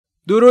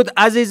درود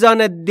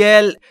عزیزان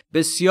دل،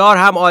 بسیار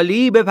هم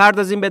عالی.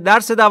 بپردازیم به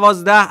درس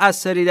 12 از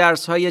سری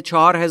درسهای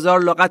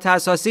 4000 لغات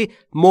اساسی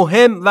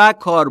مهم و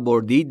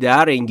کاربردی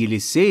در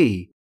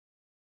انگلیسی.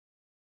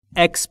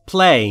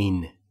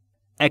 explain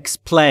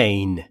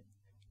explain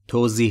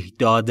توضیح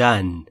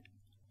دادن.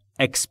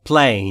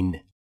 explain.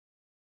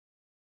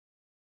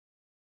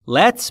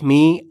 Let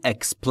me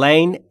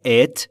explain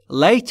it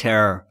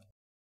later.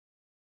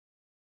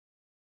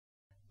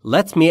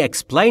 Let me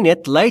explain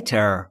it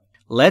later.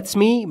 Let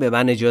me به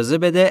من اجازه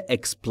بده.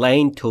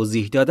 explain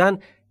توضیح دادن.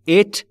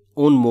 it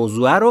اون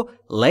موضوع رو.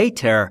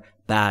 later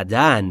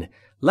بعدن.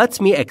 Let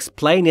me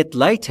explain it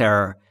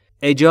later.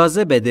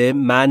 اجازه بده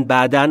من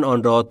بعدن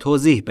آن را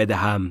توضیح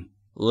بدهم.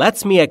 Let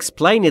me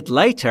explain it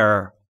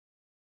later.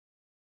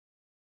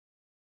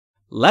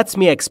 Let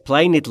me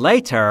explain it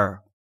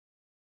later.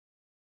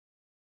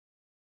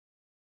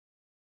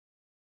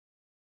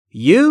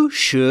 You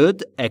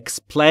should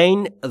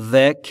explain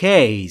the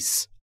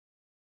case.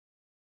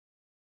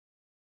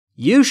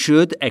 You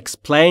should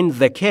explain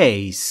the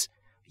case.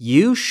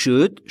 You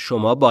should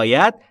شما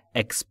باید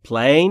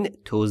explain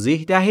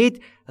توضیح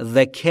دهید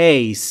the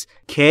case.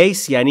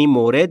 case یعنی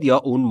مورد یا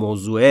اون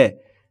موضوعه.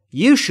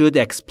 You should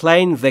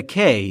explain the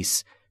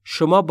case.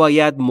 شما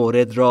باید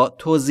مورد را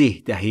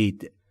توضیح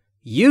دهید.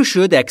 You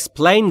should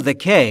explain the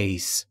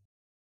case.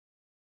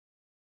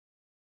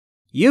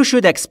 You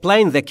should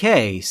explain the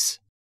case.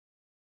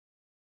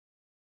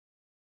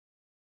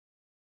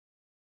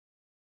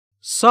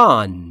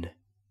 Son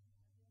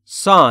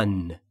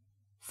son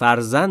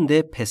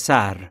فرزند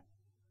پسر.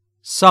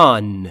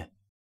 son.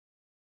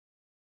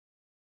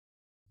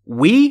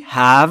 We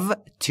have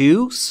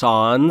 2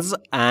 sons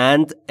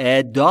and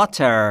a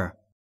daughter.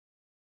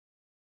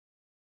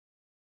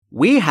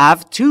 We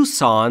have 2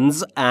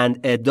 sons and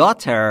a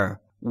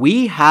daughter.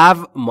 We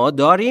have ما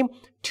داریم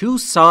 2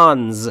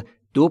 sons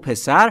 2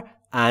 پسر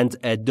and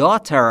a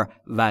daughter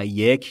و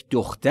یک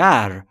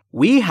دختر.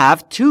 We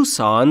have 2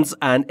 sons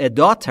and a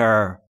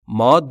daughter.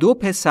 ما 2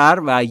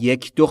 پسر و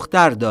یک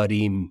دختر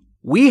داریم.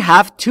 We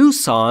have 2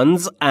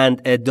 sons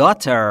and a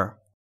daughter.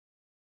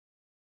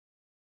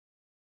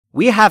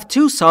 We have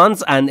 2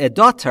 sons and a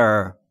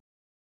daughter.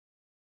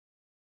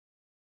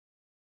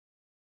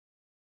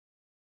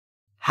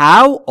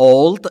 How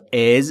old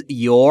is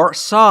your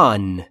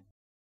son?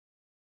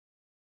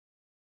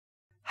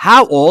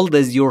 How old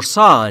is your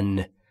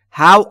son?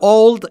 How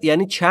old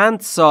یعنی چند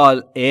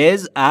سال.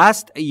 is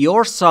است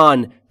your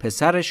son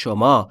پسر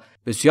شما.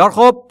 بسیار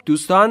خوب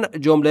دوستان،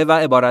 جمله و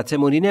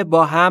عبارتمونین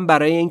با هم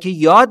برای اینکه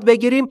یاد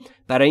بگیریم،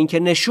 برای اینکه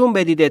نشون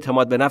بدید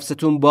اعتماد به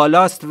نفستون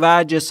بالاست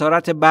و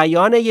جسارت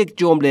بیان یک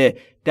جمله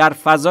در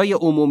فضای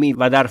عمومی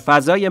و در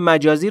فضای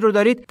مجازی رو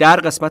دارید، در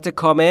قسمت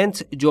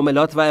کامنت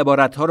جملات و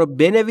عبارتها رو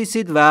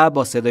بنویسید و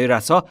با صدای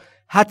رسا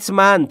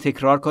حتما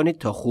تکرار کنید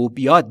تا خوب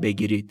یاد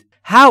بگیرید.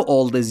 How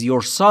old is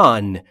your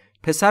son?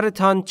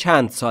 پسرتان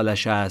چند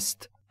سالش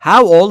است؟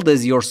 How old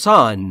is your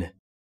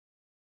son?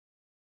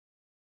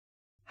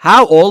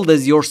 How old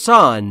is your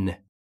son?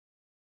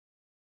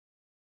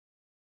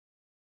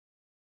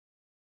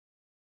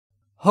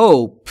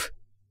 Hope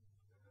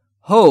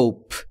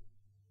hope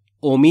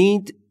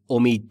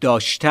امید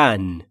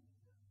داشتن.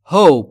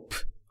 hope.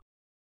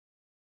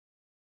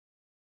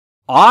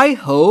 I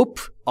hope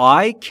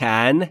I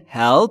can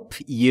help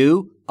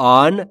you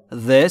on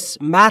this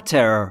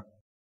matter.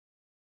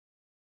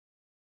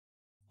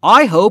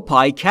 I hope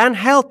I can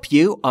help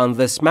you on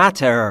this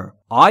matter.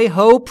 I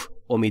hope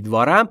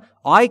امیدوارم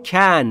I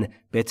can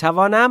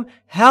بتوانم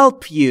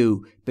help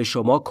you به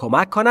شما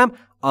کمک کنم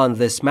on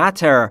this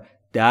matter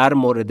در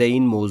مورد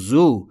این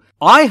موضوع.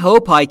 I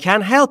hope I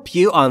can help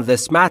you on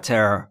this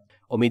matter.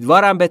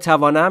 امیدوارم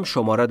بتوانم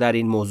شما را در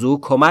این موضوع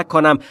کمک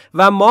کنم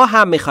و ما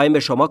هم میخواییم به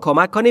شما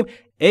کمک کنیم.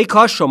 ای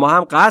کاش شما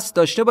هم قصد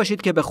داشته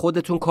باشید که به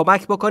خودتون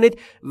کمک بکنید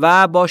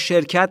و با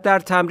شرکت در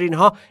تمرین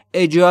ها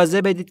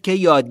اجازه بدید که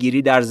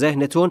یادگیری در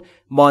ذهنتون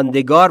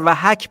ماندگار و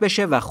حک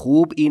بشه و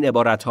خوب این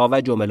عبارت ها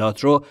و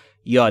جملات رو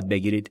یاد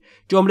بگیرید.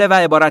 جمله و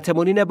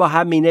عبارتمونین با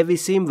هم می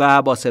نویسیم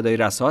و با صدای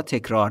رسا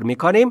تکرار می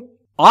کنیم.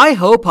 I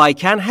hope I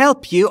can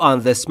help you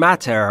on this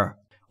matter.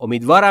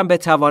 امیدوارم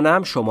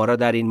بتوانم شما را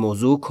در این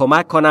موضوع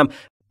کمک کنم.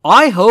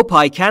 I hope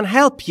I can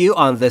help you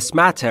on this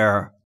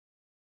matter.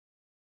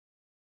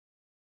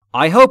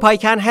 I hope I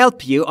can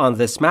help you on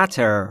this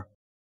matter.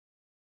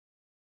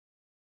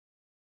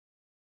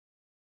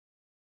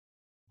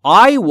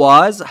 I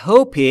was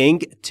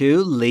hoping to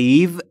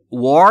leave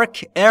work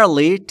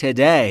early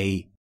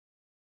today.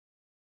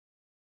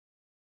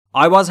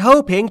 I was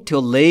hoping to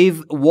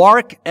leave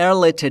work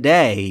early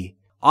today.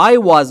 I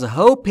was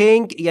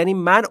hoping یعنی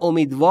من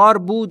امیدوار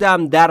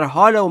بودم، در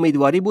حال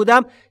امیدواری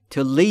بودم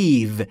to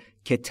leave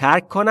که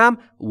ترک کنم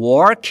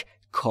work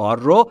کار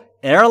رو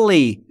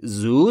early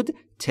زود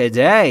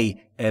today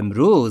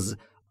امروز.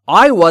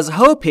 I was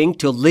hoping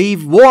to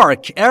leave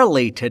work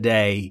early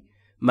today.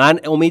 من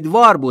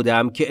امیدوار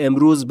بودم که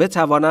امروز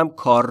بتوانم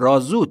کار را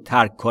زود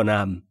ترک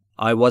کنم.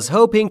 I was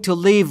hoping to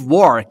leave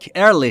work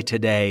early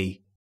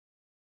today.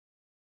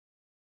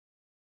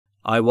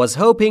 I was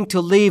hoping to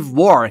leave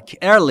work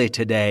early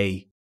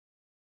today.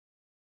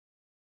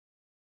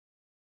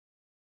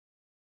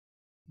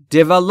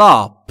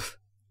 develop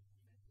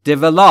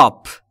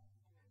develop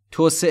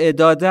توسعه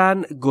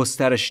دادن،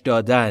 گسترش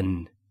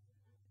دادن.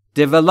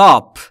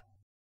 develop.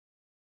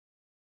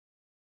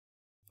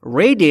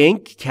 Reading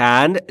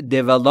can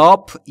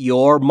develop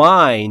your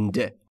mind.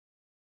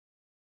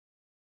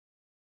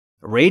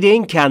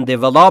 Reading can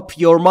develop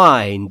your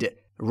mind.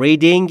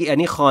 Reading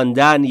یعنی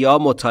خواندن یا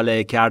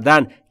مطالعه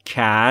کردن.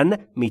 can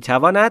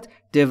میتواند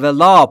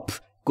develop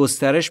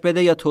گسترش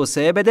بده یا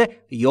توسعه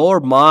بده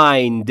your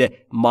mind.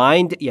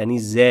 mind یعنی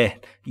ذهن.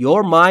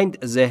 your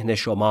mind ذهن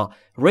شما.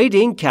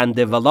 Reading can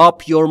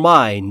develop your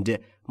mind.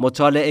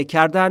 مطالعه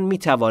کردن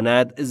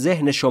میتواند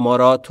ذهن شما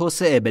را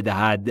توسعه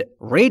بدهد.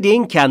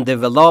 Reading can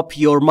develop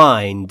your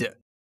mind.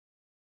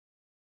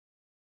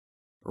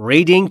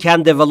 Reading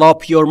can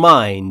develop your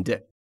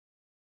mind.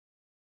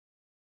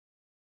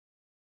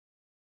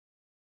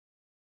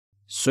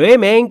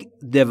 Swimming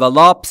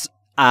develops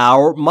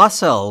our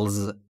muscles.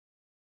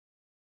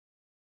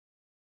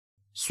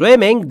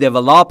 Swimming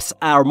develops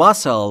our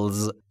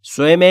muscles.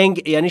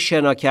 Swimming یعنی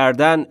شنا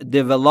کردن.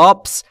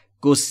 develops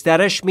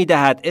گسترش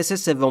میدهد. اس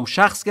سوم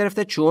شخص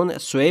گرفته چون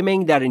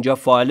swimming در اینجا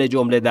فاعل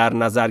جمله در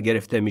نظر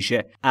گرفته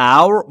میشه.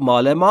 our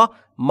مال ما.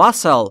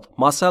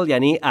 muscle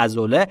یعنی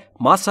عضله.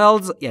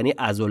 muscles یعنی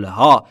عضله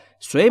ها.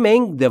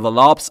 Swimming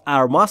develops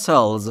our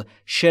muscles.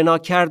 شنا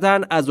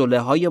کردن عضله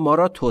های ما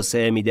را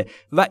توسعه میده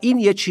و این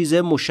یه چیز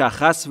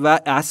مشخص و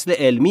اصل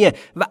علمیه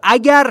و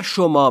اگر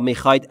شما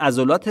میخواید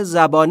عضلات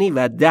زبانی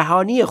و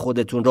دهانی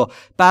خودتون رو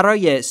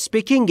برای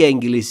سپیکینگ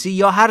انگلیسی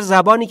یا هر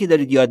زبانی که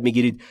دارید یاد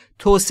میگیرید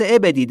توسعه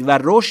بدید و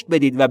رشد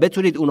بدید و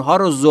بتونید اونها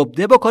رو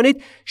زبده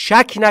بکنید،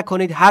 شک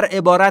نکنید هر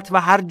عبارت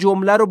و هر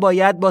جمله رو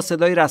باید با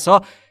صدای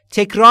رسا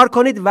تکرار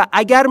کنید و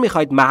اگر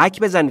میخواید محک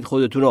بزنید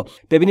خودتون رو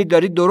ببینید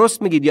دارید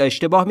درست میگید یا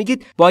اشتباه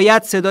میگید،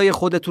 باید صدای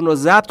خودتون رو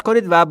ضبط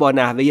کنید و با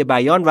نحوه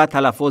بیان و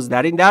تلفظ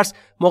در این درس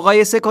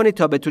مقایسه کنید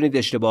تا بتونید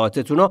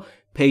اشتباهاتتون رو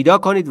پیدا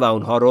کنید و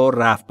اونها رو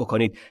رفع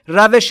بکنید.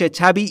 روش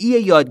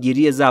طبیعی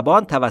یادگیری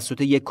زبان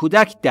توسط یک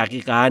کودک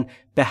دقیقاً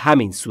به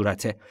همین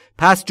صورته.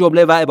 پس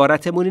جمله و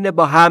عبارتمون اینه،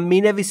 با هم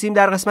مینویسیم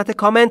در قسمت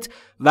کامنت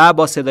و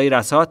با صدای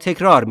رسا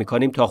تکرار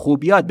میکنیم تا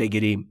خوب یاد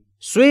بگیریم.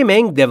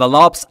 Swimming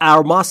develops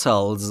our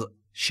muscles.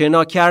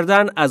 شنا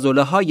کردن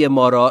عضله های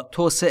ما را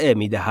توسعه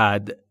می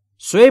دهد.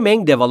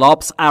 Swimming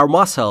develops our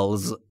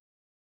muscles.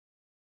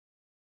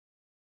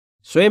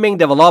 Swimming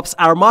develops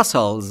our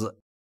muscles.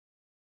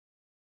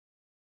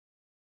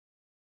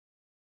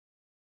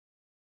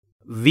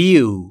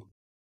 View.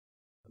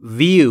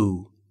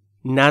 View.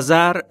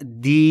 نظر،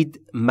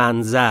 دید،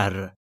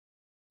 منظر.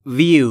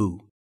 View.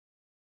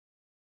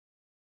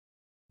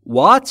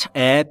 What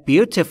a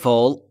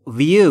beautiful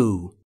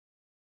view.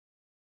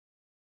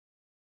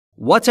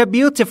 What a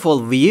beautiful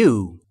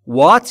view.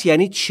 What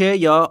یعنی چه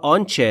یا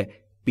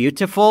آنچه.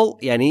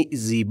 Beautiful یعنی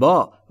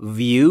زیبا.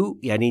 View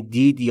یعنی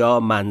دید یا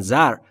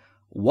منظر.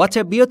 What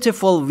a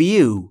beautiful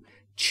view.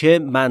 چه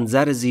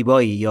منظر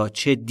زیبایی یا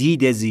چه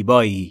دید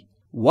زیبایی.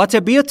 What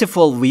a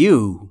beautiful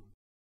view.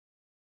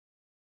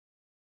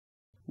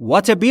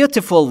 What a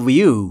beautiful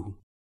view.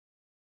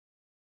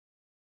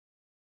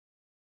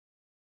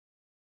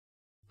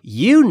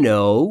 You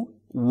know,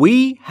 we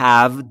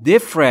have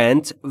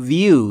different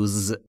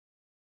views.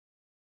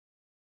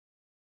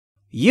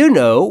 You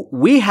know,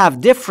 we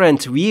have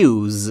different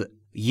views.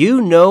 You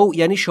know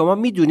یعنی شما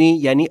میدونی،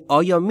 یعنی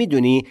آیا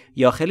میدونی،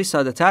 یا خیلی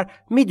ساده تر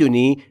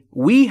میدونی.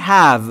 We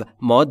have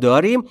ما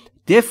داریم.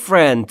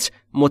 Different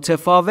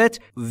متفاوت.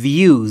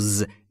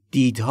 Views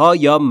دیدها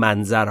یا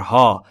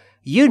منظرها.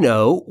 You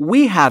know,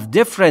 we have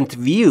different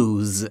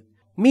views.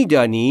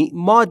 میدانی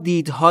ما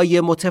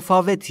دیدهای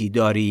متفاوتی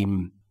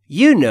داریم.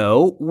 You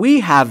know,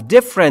 we have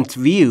different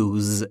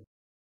views.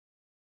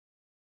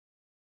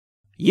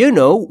 You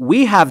know, we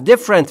have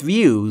different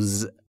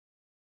views.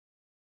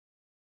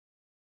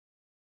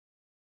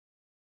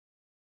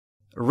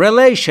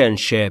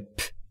 Relationship.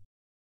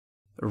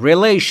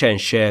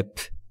 Relationship.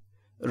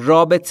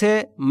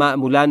 رابطه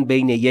معمولاً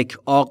بین یک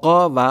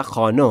آقا و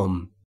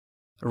خانم.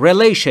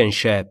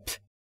 Relationship.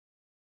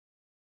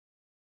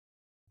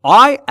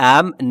 I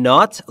am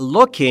not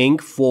looking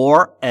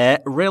for a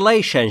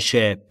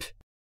relationship.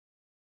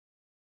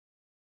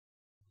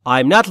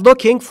 I'm not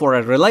looking for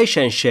a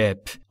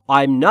relationship.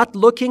 I'm not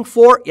looking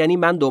for یعنی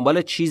من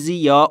دنبال چیزی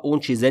یا اون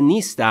چیزه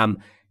نیستم.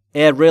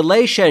 A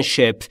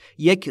relationship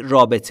یک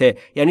رابطه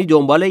یعنی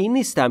دنبال این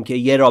نیستم که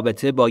یه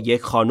رابطه با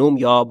یک خانم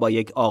یا با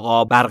یک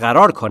آقا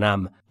برقرار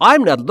کنم.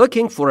 I'm not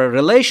looking for a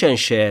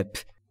relationship.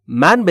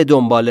 من به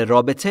دنبال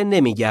رابطه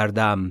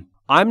نمیگردم.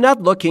 I'm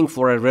not looking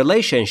for a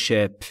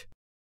relationship.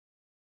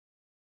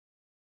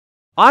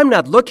 I'm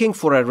not looking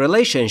for a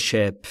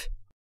relationship.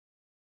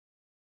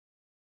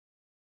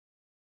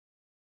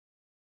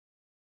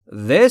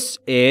 This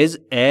is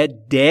a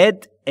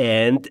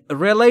dead-end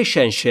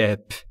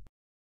relationship.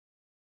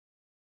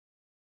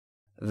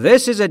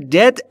 This is a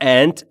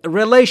dead-end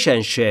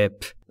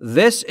relationship.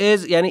 This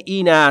is یعنی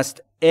این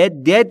است. A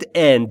dead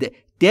end.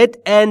 Dead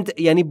end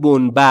یعنی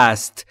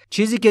بنبست.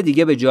 چیزی که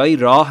دیگه به جایی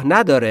راه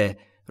نداره.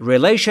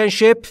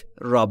 Relationship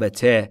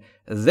رابطه.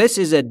 This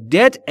is a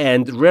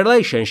dead-end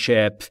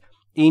relationship.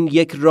 این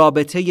یک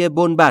رابطه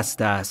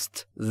بنبست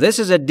است. This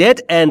is a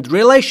dead-end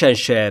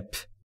relationship.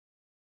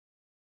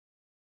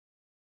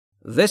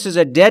 This is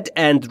a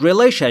dead-end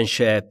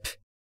relationship.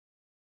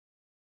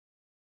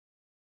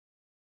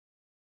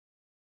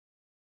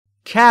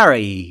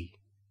 Carry.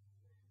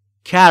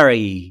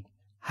 Carry.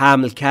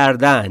 حمل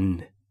کردن.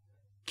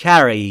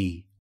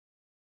 Carry.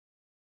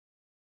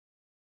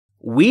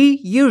 We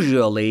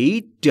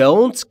usually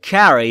don't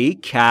carry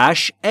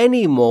cash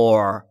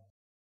anymore.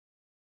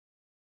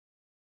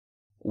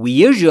 We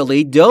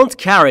usually don't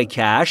carry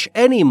cash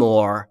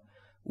anymore.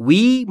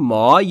 We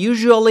ما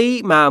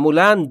usually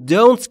معمولاً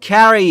don't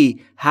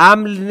carry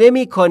حمل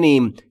نمی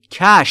کنیم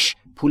cash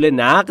پول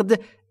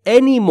نقد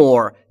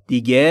anymore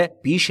دیگه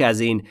بیش از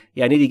این،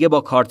 یعنی دیگه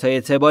با کارت‌های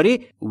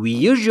اعتباری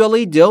we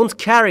usually don't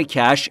carry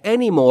cash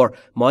anymore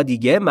ما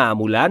دیگه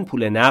معمولاً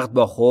پول نقد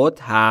با خود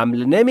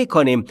حمل نمی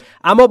کنیم،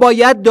 اما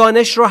باید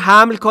دانش رو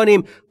حمل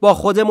کنیم، با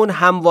خودمون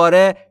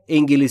همواره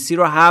انگلیسی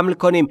رو حمل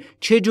کنیم.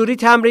 چه جوری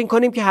تمرین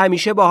کنیم که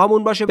همیشه با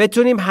همون باشه،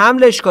 بتونیم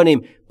حملش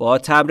کنیم؟ با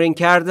تمرین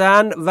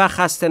کردن و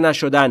خسته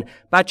نشدن.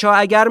 بچه‌ها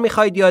اگر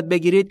میخواید یاد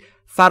بگیرید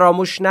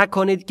فراموش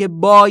نکنید که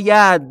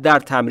باید در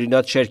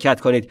تمرینات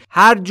شرکت کنید.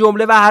 هر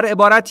جمله و هر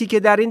عبارتی که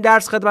در این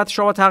درس خدمت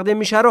شما تقدیم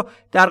میشه رو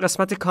در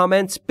قسمت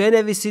کامنت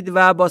بنویسید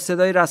و با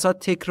صدای رسا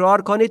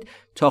تکرار کنید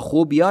تا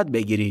خوب یاد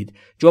بگیرید.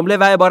 جمله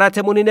و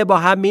عبارتمون اینه، با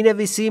هم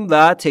مینویسیم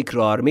و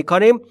تکرار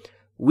میکنیم.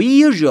 We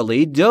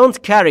usually don't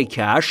carry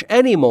cash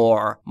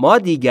anymore. ما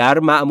دیگر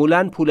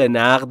معمولاً پول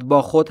نقد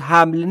با خود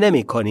حمل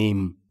نمی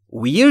کنیم.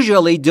 We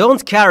usually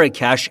don't carry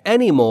cash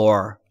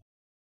anymore.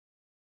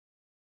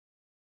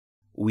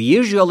 We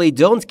usually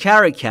don't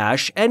carry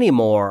cash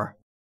anymore.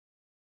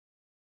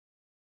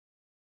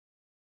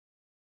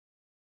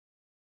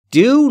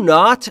 Do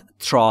not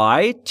try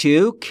to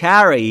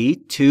carry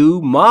too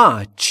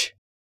much.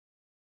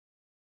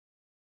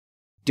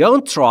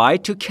 Don't try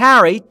to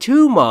carry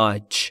too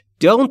much.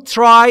 Don't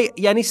try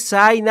یعنی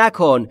سعی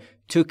نکن.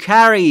 To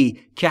carry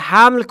که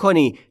حمل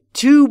کنی.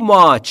 Too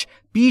much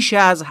بیش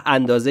از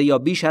اندازه یا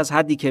بیش از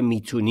حدی که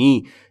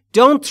میتونی.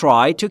 Don't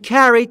try to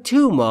carry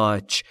too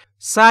much.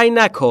 سعی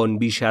نکن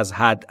بیش از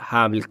حد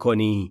حمل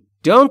کنی.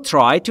 Don't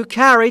try to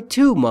carry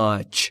too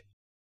much.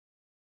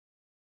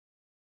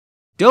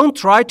 Don't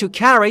try to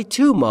carry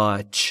too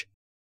much.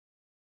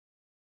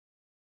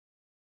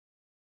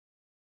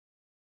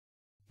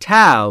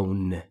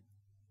 Town.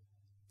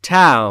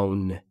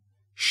 Town.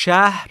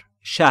 شهر،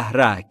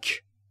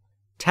 شهرک.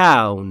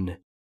 Town.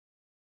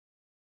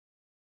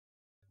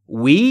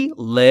 We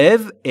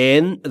live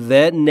in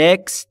the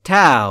next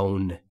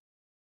town.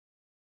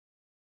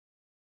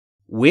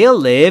 We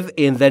live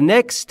in the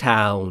next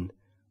town.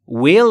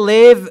 We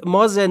live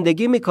ما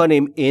زندگی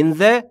میکنیم in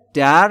the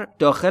در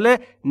داخل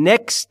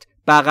next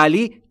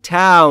بغلی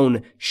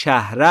town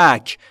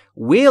شهرک.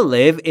 We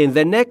live in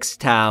the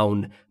next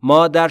town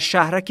ما در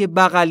شهرک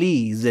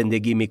بغلی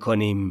زندگی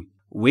میکنیم.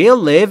 We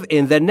live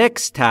in the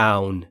next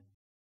town.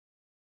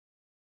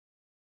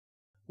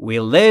 We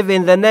live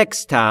in the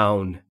next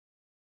town.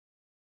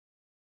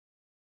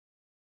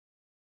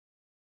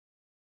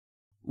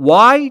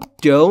 Why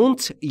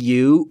don't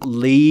you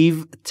leave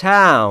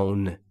town?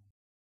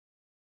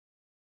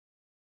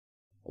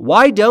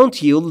 Why don't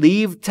you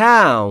leave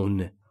town?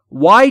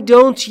 Why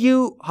don't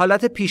you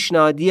حالت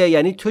پیشنهادیه،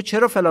 یعنی تو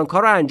چرا فلان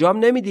کار رو انجام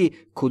نمیدی؟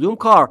 کدوم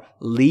کار؟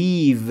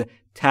 Leave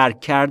ترک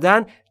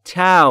کردن،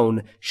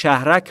 town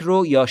شهرک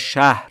رو یا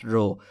شهر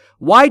رو.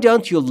 Why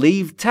don't you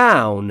leave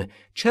town?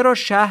 چرا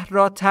شهر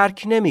را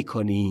ترک نمی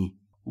کنی؟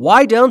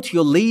 Why don't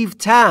you leave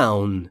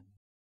town?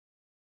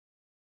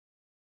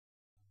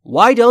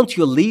 Why don't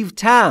you leave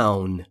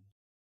town?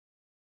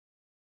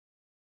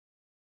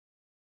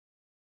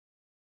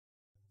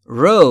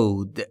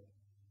 Road.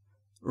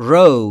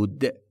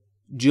 Road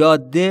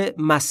جاده،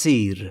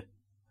 مسیر.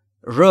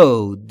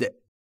 Road.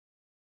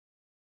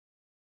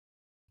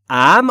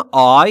 Am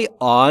I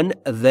on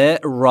the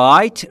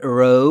right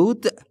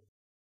road?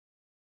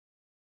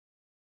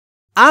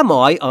 Am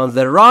I on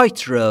the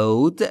right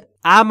road?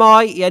 Am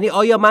I یعنی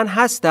آیا من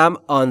هستم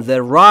on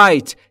the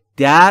right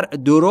در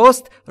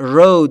درست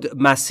road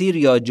مسیر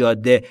یا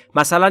جاده.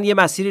 مثلا یه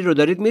مسیری رو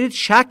دارید میرید،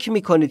 شک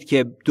میکنید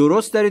که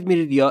درست دارید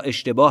میرید یا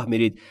اشتباه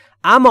میرید.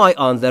 Am I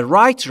on the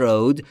right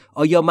road؟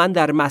 آیا من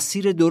در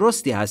مسیر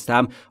درستی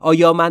هستم؟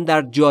 آیا من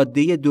در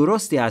جاده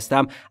درستی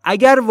هستم؟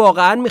 اگر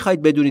واقعا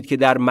میخواید بدونید که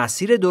در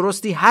مسیر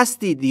درستی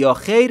هستید یا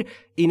خیر،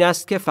 این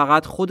است که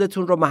فقط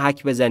خودتون رو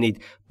محک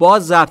بزنید. با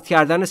ضبط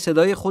کردن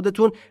صدای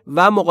خودتون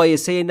و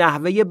مقایسه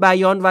نحوه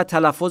بیان و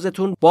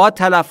تلفظتون با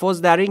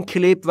تلفظ در این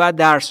کلیپ و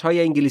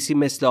درسهای انگلیسی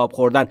مثل آب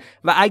خوردن.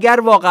 و اگر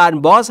واقعا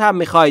باز هم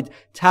میخواید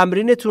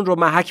تمرینتون رو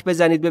محک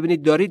بزنید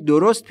ببینید دارید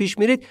درست پیش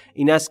میرید،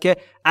 این است که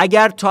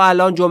اگر تا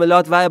الان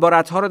جملات و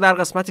عبارتها رو در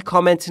قسمت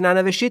کامنت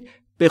ننوشتید،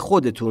 به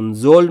خودتون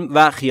ظلم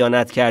و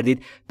خیانت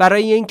کردید.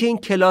 برای اینکه این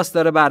کلاس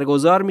داره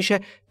برگزار میشه،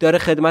 داره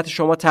خدمت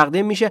شما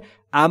تقدیم میشه،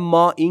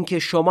 اما اینکه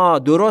شما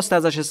درست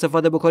ازش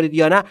استفاده بکنید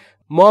یا نه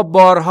ما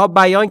بارها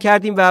بیان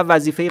کردیم و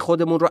وظیفه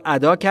خودمون رو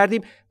ادا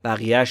کردیم،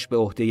 بقیهش به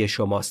عهده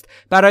شماست.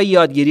 برای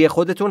یادگیری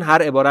خودتون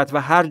هر عبارت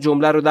و هر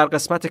جمله رو در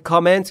قسمت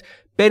کامنت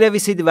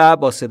بنویسید و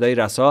با صدای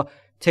رسا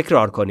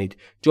تکرار کنید.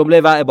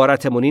 جمله و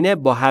عبارتمون اینه،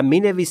 با هم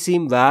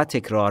می‌نویسیم و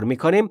تکرار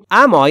می‌کنیم.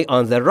 Am I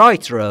on the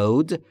right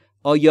road?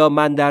 آیا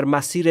من در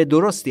مسیر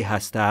درستی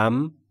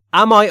هستم؟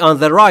 Am I on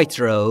the right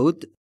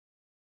road?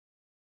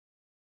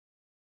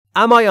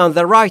 Am I on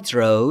the right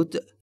road?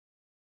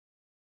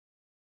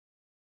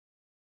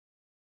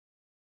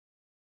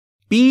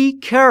 Be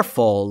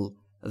careful.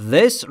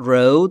 This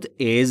road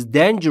is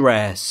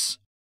dangerous.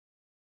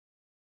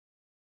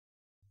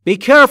 Be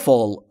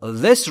careful.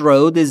 This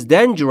road is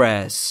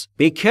dangerous.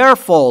 Be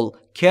careful.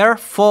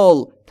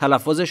 Careful.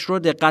 تلفظش رو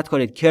دقت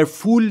کنید.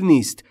 Careful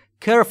نیست.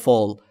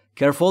 Careful.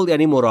 Careful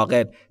یعنی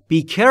مراقب.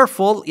 Be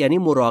careful یعنی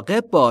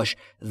مراقب باش.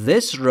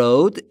 This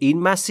road این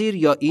مسیر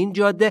یا این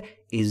جاده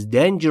is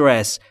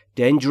dangerous.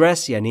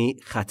 Dangerous یعنی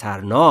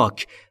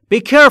خطرناک. Be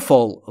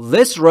careful.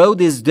 This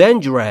road is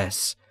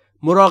dangerous.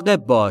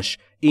 مراقب باش.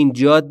 این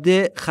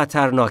جاده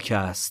خطرناک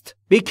است.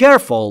 Be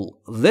careful.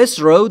 This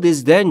road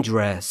is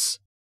dangerous.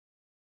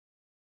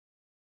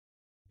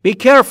 Be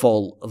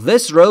careful.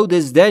 This road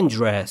is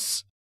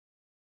dangerous.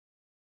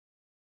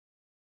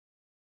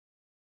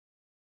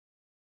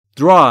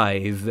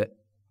 Drive.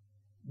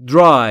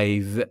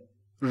 Drive.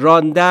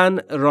 راندن،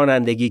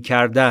 رانندگی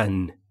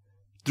کردن.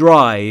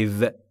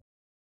 Drive.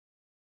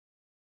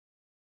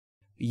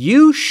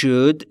 You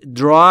should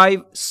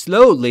drive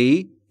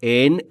slowly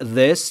in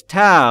this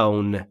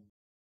town.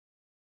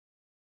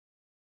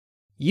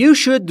 You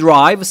should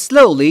drive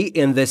slowly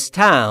in this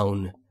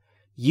town.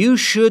 You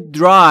should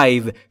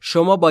drive.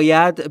 شما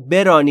باید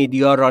برانید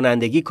یا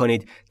رانندگی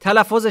کنید.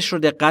 تلفظش رو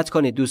دقت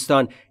کنید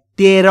دوستان.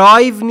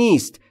 درایو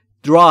نیست.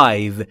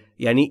 drive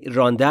یعنی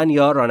راندن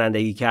یا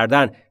رانندگی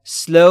کردن.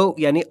 slow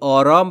یعنی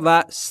آرام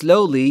و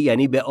slowly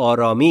یعنی به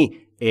آرامی.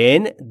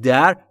 in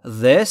در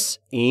this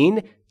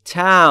in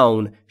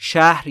town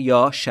شهر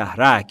یا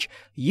شهرک.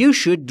 You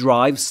should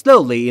drive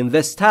slowly in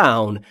this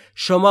town.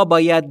 شما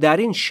باید در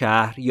این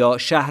شهر یا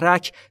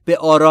شهرک به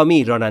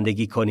آرامی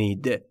رانندگی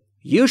کنید.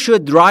 You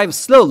should drive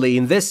slowly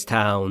in this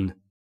town.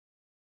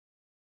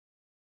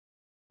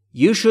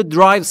 You should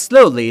drive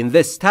slowly in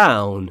this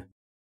town.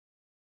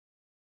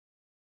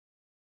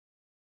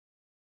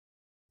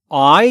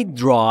 I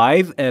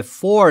drive a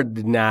Ford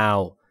now,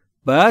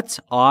 but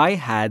I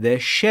had a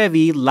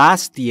Chevy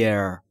last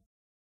year.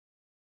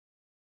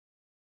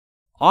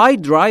 I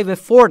drive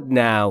a Ford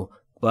now,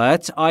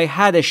 but I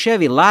had a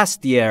Chevy last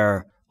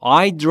year.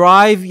 I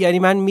drive یعنی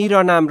من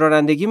میرانم،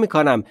 رانندگی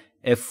میکنم.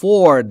 A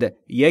Ford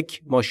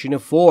یک ماشین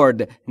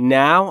فورد.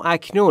 Now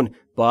اکنون.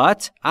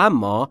 But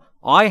اما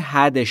I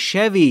had a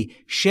Chevy.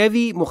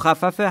 Chevy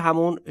مخفف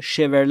همون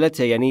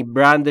شورلته یعنی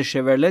برند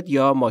شورلت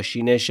یا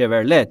ماشین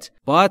شورلت.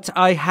 But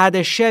I had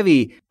a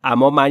Chevy.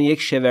 اما من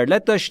یک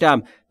شورلت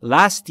داشتم.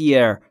 Last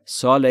year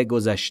سال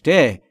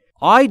گذشته.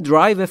 I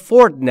drive a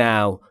Ford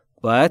now.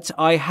 But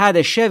I had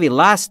a Chevy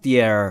last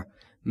year.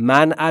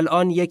 من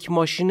الان یک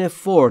ماشین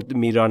فورد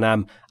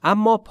میرانم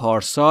اما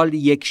پارسال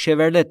یک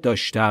شورلت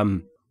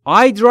داشتم.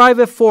 I drive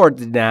a Ford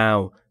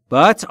now,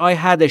 but I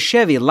had a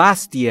Chevy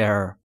last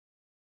year.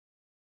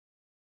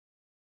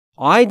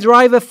 I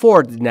drive a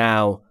Ford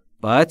now,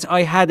 but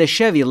I had a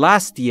Chevy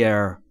last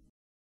year.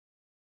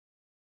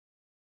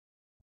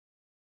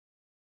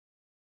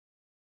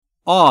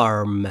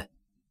 Arm.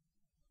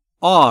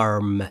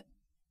 Arm.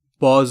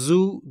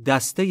 بازو،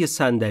 دسته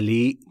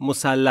صندلی،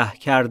 مسلح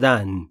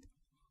کردن.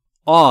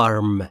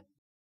 Arm.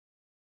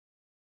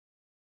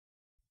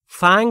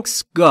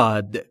 Thanks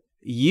God.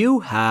 You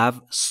have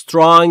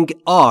strong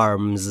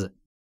arms.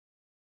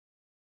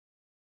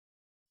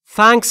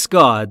 Thanks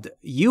God.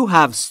 You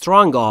have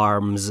strong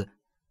arms.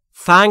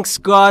 Thanks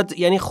God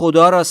یعنی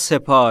خدا را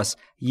سپاس.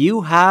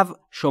 You have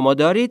شما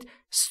دارید.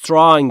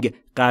 Strong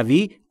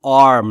قوی.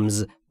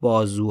 Arms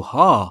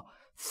بازوها.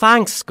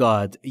 Thanks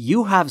God.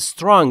 You have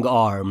strong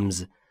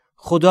arms.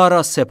 خدا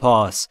را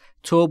سپاس.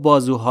 تو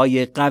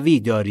بازوهای قوی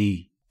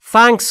داری.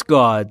 Thanks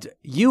God.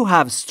 You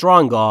have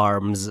strong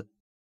arms.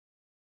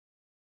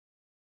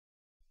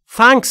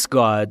 Thanks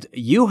God,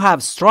 you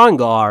have strong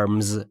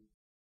arms.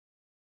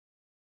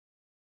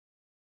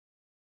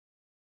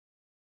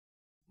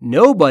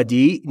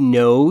 Nobody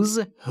knows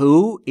who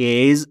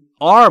is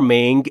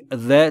arming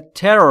the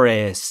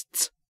terrorists.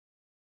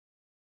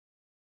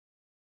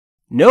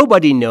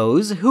 Nobody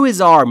knows who is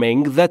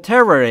arming the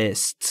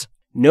terrorists.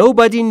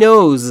 Nobody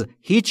knows.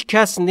 هیچ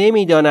کس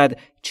نمیداند.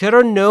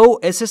 چرا no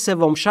اس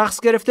سوم شخص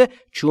گرفته؟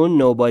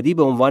 چون nobody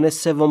به عنوان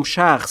سوم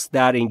شخص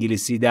در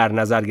انگلیسی در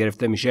نظر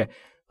گرفته میشه.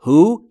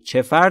 Who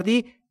چه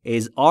فردی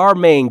is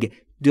arming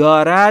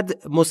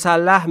دارد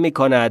مسلح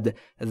میکند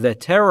the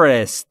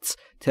terrorists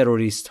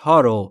تروریست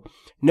ها رو.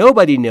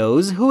 Nobody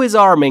knows who is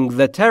arming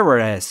the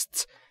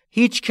terrorists.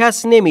 هیچ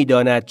کس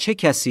نمیداند چه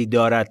کسی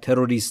دارد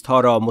تروریست ها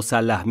را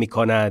مسلح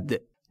میکند.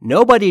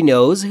 Nobody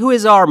knows who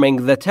is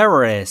arming the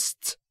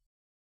terrorists.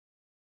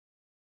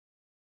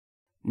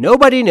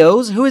 Nobody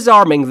knows who is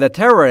arming the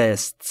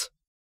terrorists.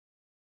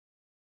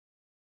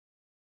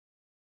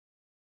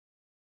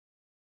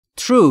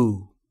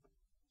 True.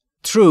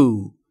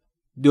 True.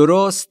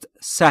 درست،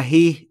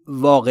 صحیح،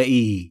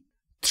 واقعی.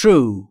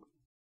 True.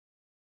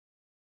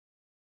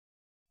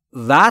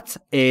 That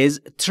is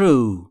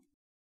true.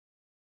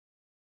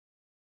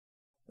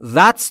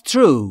 That's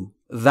true.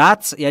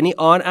 That یعنی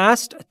آن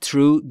است.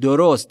 True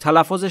درست.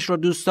 تلفظش رو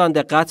دوستان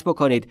دقت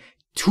بکنید.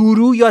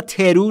 تورو یا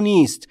ترو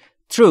نیست.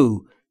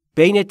 True.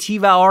 بین تی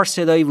و R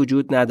صدایی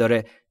وجود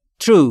نداره.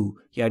 True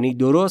یعنی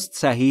درست،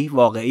 صحیح،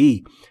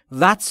 واقعی.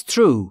 That's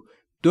true.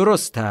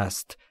 درست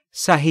است.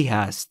 صحیح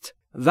است.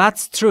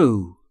 That's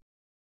true.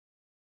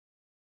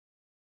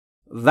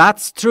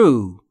 That's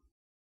true.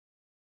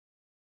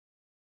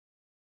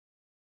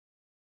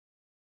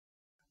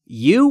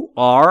 You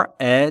are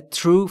a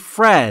true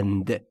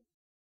friend.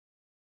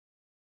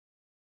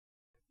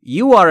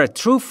 You are a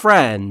true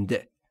friend.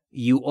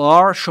 You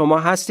are شما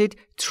هستید.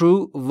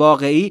 True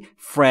واقعی.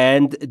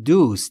 Friend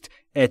دوست.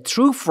 A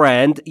true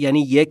friend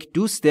یعنی یک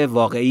دوست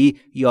واقعی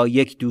یا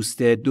یک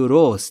دوست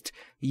درست.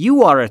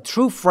 You are a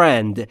true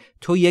friend.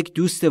 تو یک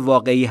دوست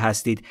واقعی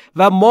هستید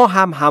و ما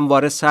هم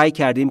همواره سعی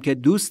کردیم که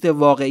دوست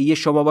واقعی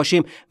شما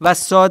باشیم و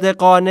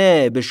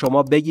صادقانه به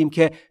شما بگیم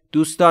که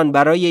دوستان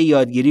برای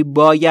یادگیری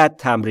باید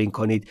تمرین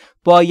کنید.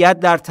 باید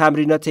در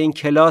تمرینات این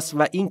کلاس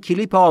و این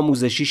کلیپ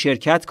آموزشی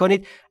شرکت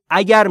کنید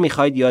اگر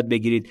میخواید یاد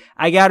بگیرید.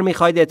 اگر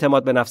میخواید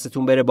اعتماد به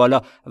نفستون بره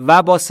بالا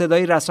و با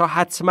صدای رسا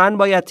حتما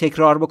باید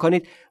تکرار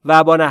بکنید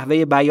و با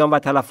نحوه بیان و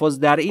تلفظ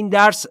در این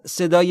درس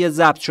صدای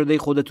ضبط شده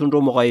خودتون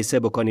رو مقایسه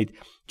بکنید.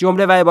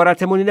 جمله و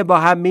عبارتمون اینه، با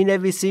هم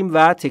مینویسیم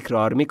و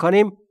تکرار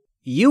میکنیم.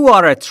 You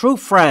are a true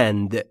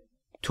friend.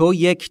 تو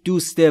یک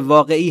دوست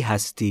واقعی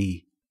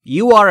هستی.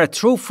 You are a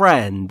true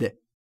friend.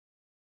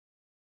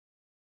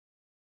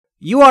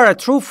 You are a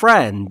true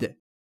friend.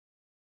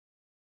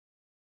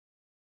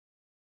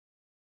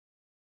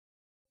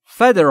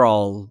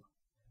 Federal.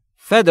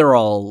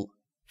 Federal.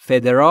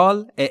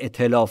 فدرال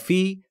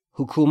ائتلافی،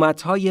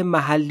 حکومت‌های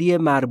محلی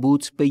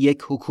مربوط به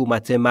یک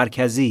حکومت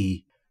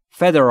مرکزی.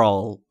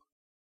 Federal.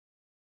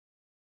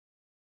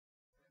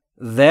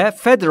 The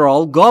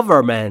federal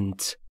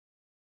government.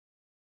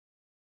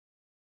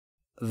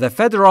 The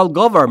federal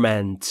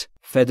government.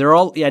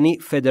 فدرال یعنی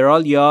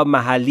فدرال یا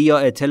محلی یا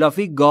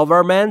ائتلافی.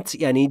 Government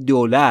یعنی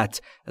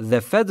دولت.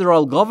 The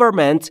federal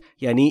government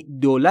یعنی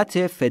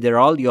دولت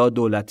فدرال یا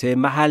دولت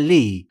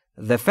محلی.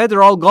 The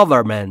federal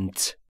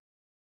government.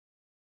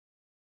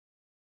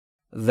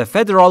 The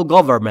federal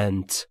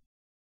government.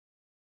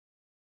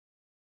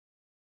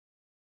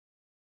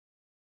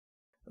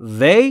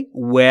 They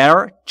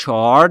were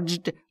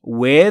charged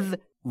with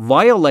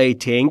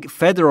violating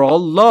federal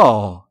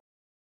law.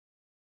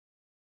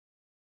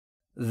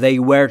 They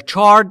were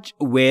charged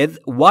with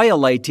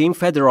violating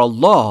federal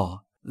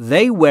law.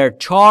 They were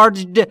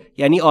charged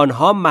یعنی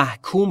آنها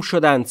محکوم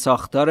شدند.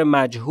 ساختار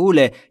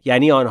مجهوله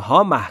یعنی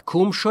آنها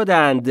محکوم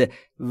شدند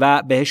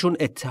و بهشون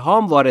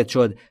اتهام وارد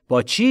شد.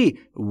 با چی؟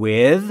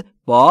 With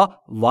با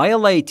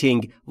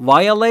violating.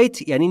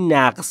 Violate یعنی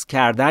نقض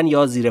کردن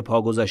یا زیر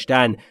پا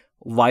گذاشتن.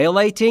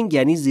 Violating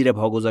یعنی زیر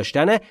پا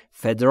گذاشتن.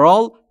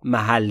 Federal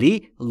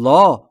محلی.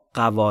 Law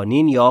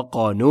قوانین یا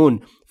قانون.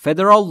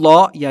 Federal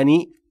law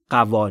یعنی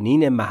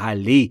قوانین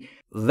محلی.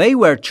 They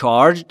were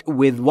charged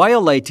with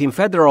violating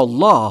federal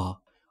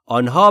law.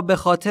 آنها به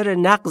خاطر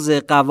نقض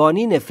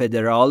قوانین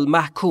فدرال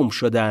محکوم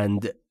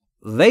شدند.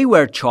 They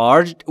were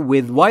charged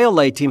with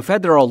violating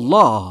federal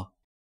law.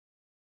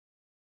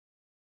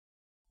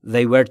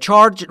 They were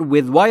charged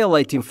with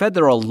violating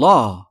federal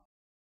law.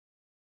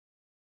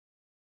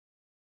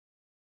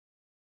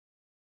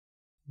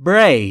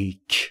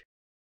 Break.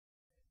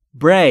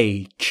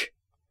 Break.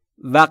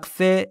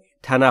 وقفه،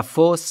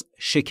 تنفس،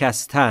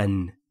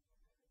 شکستن.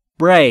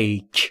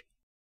 Break.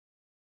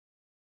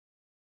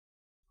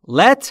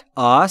 Let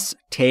us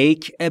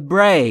take a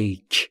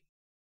break.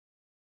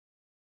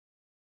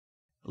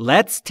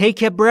 Let's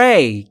take a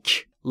break.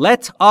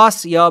 Let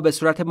us یا به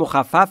صورت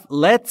مخفف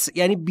let's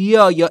یعنی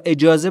بیا یا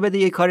اجازه بده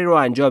یک کاری رو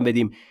انجام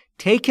بدیم.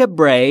 Take a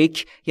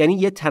break یعنی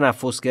یه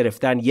تنفس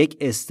گرفتن، یک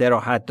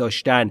استراحت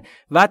داشتن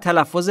و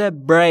تلفظ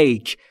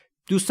break.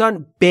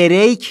 دوستان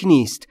بریک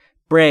نیست،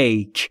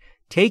 break.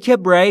 Take a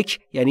break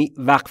یعنی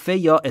وقفه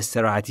یا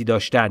استراحتی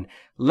داشتن.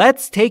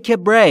 Let's take a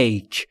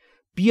break.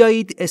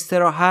 بیایید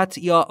استراحت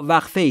یا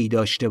وقفه ای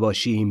داشته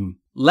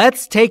باشیم.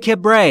 Let's take a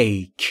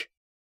break.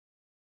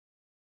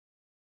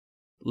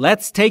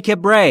 Let's take a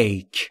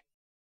break.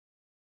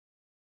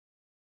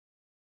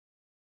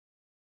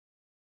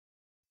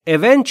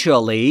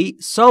 Eventually,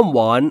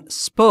 someone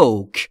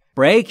spoke,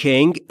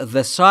 breaking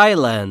the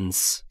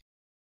silence.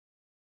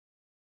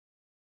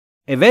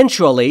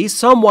 Eventually,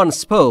 someone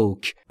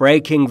spoke,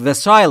 breaking the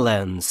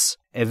silence.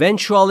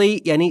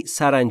 Eventually یعنی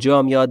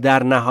سرانجام یا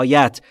در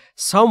نهایت.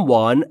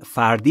 Someone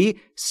فردی.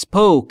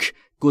 Spoke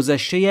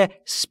گذشته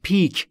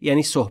speak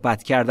یعنی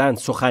صحبت کردن،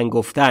 سخن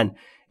گفتن.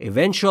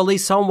 Eventually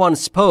someone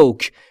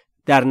spoke.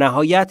 در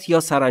نهایت یا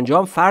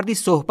سرانجام فردی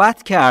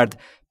صحبت کرد.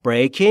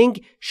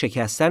 breaking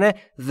شکستن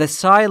the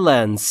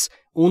silence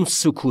اون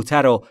سکوت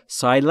رو.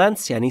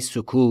 silence یعنی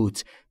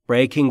سکوت.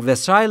 breaking the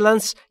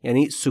silence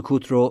یعنی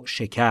سکوت رو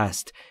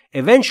شکست.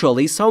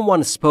 eventually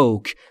someone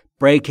spoke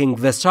breaking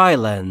the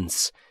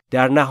silence.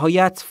 در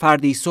نهایت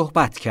فردی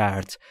صحبت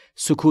کرد.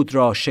 سکوت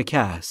را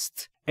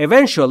شکست.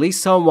 eventually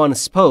someone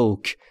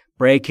spoke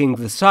breaking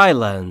the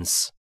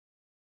silence.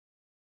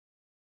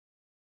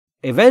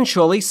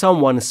 eventually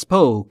someone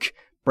spoke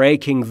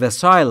breaking the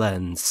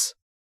silence.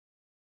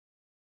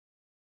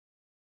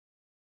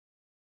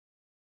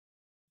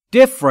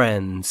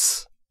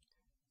 difference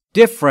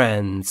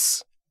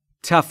difference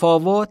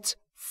تفاوت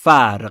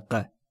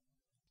فرق.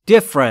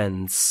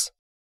 difference.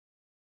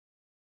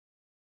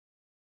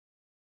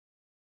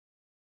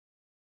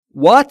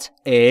 What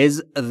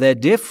is the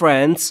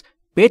difference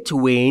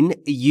between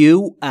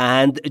you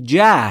and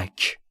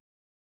Jack?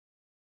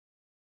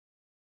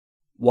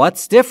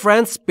 What's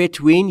difference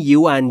between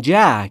you and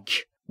Jack?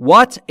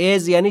 What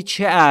is یعنی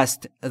چه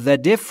است. The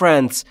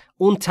difference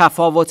اون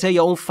تفاوته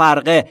یا اون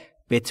فرقه.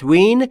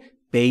 between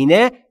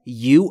بین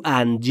you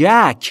and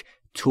Jack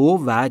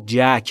تو و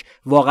جک.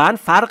 واقعا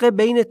فرق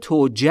بین تو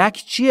و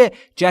جک چیه؟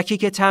 جکی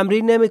که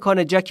تمرین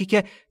نمیکنه، جکی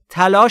که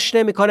تلاش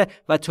نمیکنه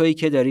و تویی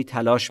که داری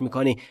تلاش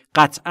میکنی.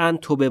 قطعاً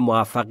تو به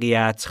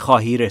موفقیت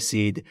خواهی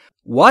رسید.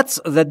 What's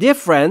the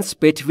difference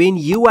between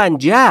you and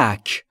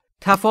Jack?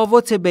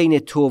 تفاوت بین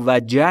تو و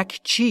جک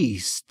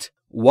چیست؟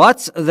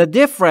 What's the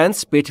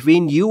difference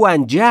between you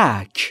and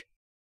Jack?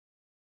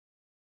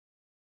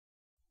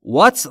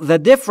 What's the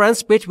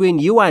difference between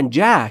you and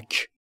Jack?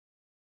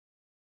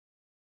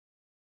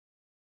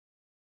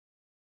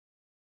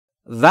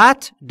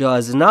 That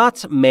does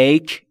not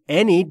make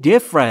any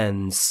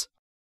difference.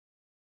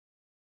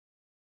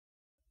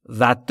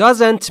 That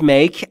doesn't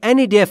make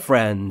any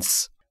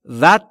difference.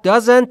 That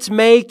doesn't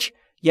make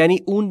یعنی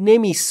اون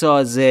نمی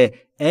سازه.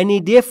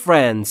 Any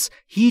difference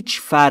هیچ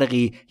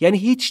فرقی یعنی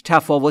هیچ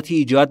تفاوتی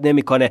ایجاد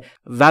نمی کنه.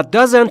 That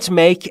doesn't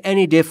make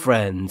any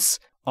difference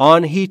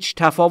آن هیچ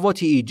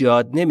تفاوتی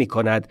ایجاد نمی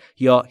کند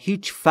یا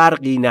هیچ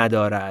فرقی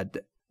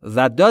ندارد.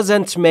 That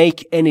doesn't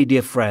make any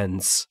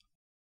difference.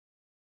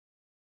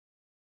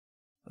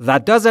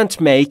 That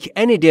doesn't make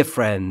any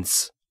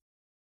difference.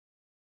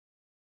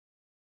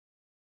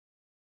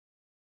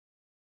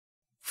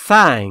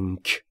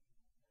 Thank.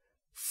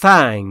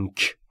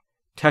 Thank.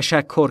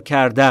 تشکر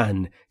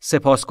کردن،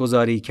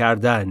 سپاسگزاری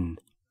کردن.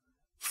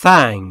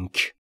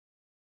 Thank.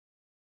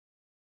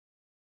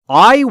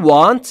 I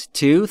want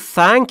to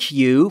thank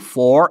you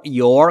for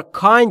your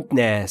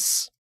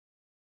kindness.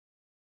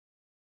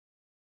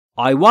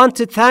 I want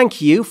to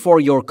thank you for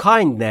your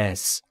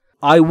kindness.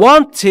 I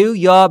want to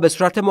یا به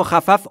صورت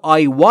مخفف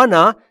I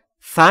wanna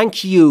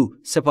thank you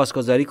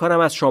سپاسگزاری کنم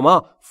از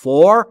شما.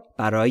 For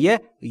برای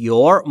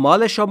your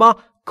مال شما.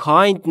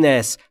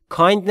 kindness.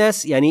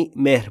 kindness یعنی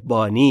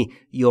مهربانی.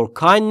 your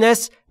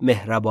kindness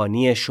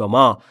مهربانی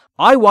شما.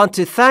 I want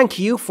to thank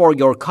you for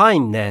your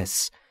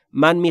kindness.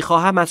 من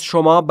میخواهم از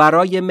شما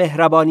برای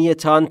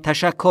مهربانیتان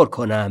تشکر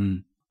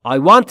کنم. I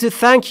want to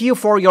thank you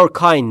for your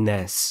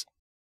kindness.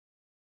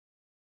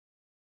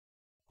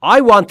 I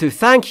want to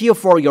thank you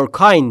for your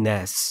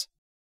kindness.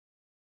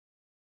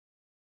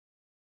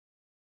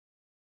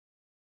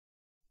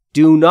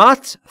 Do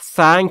not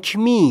thank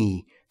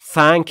me.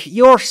 Thank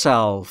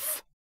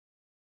yourself.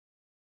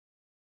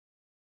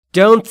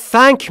 Don't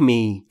thank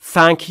me.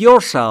 Thank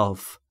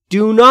yourself.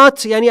 Do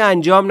not یعنی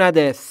انجام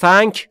نده.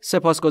 Thank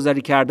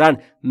سپاسگزاری کردن.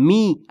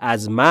 Me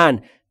از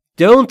من.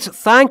 Don't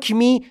thank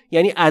me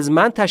یعنی از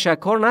من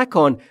تشکر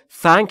نکن.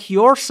 Thank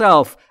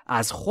yourself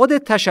از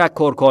خودت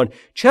تشکر کن.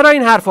 چرا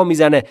این حرفو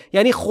میزنه؟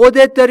 یعنی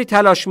خودت داری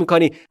تلاش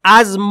میکنی.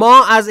 از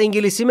ما از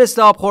انگلیسی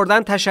مثل آب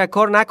خوردن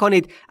تشکر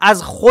نکنید.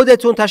 از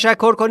خودتون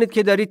تشکر کنید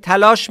که دارید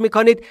تلاش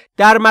میکنید.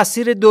 در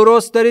مسیر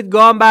درست دارید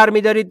گام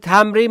برمیدارید.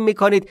 تمرین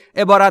میکنید.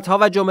 عبارتها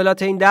و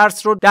جملات این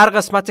درس رو در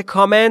قسمت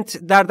کامنت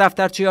در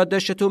دفترچه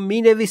یادداشتتون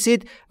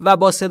مینویسید و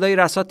با صدای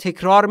رسا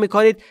تکرار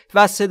میکنید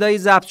و صدای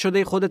ضبط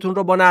شده خودتون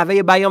رو با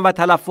نحوه بیان و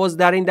تلفظ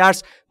در این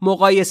درس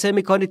مقایسه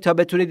میکنید تا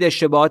بتونید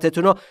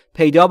اشتباهاتتون رو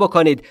پیدا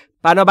بکنید.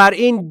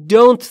 بنابراین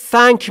don't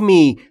thank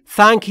me,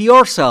 thank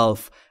yourself.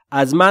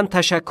 از من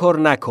تشکر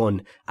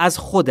نکن، از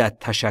خودت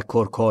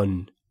تشکر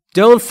کن.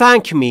 Don't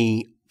thank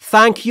me,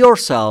 thank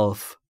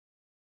yourself.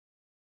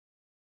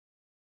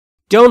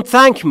 Don't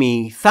thank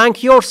me,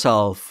 thank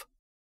yourself.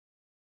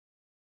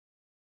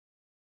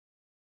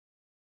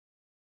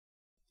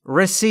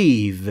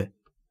 Receive.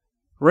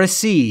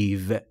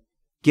 Receive.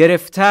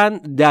 گرفتن،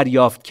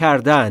 دریافت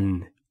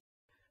کردن.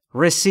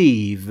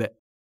 Receive.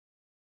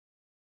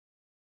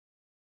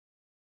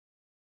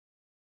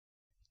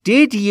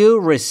 Did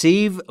you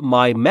receive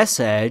my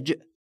message?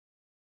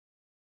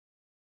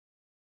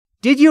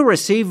 Did you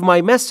receive my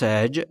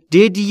message?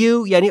 Did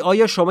you یعنی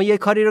آیا شما یه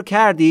کاری رو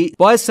کردی؟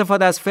 با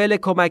استفاده از فعل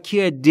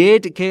کمکی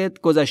did که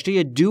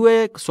گذشته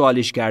do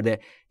سوالیش کرده.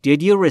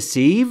 Did you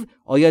receive؟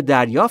 آیا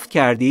دریافت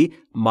کردی؟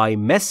 My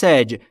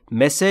message.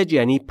 Message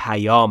یعنی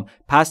پیام.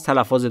 پس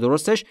تلفظ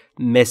درستش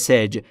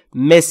message.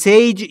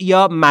 Message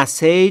یا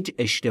message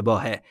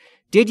اشتباهه.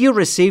 Did you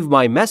receive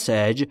my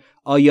message?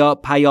 آیا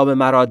پیام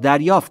مرا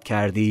دریافت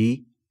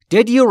کردی؟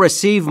 Did you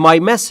receive my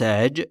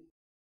message?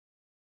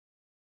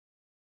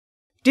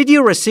 Did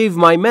you receive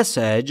my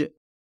message?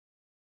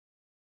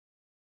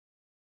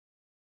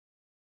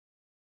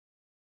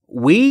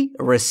 We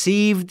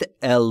received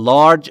a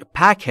large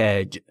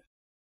package.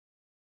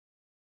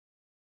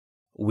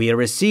 We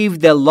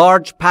received a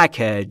large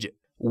package.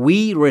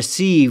 We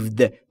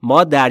received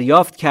ما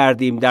دریافت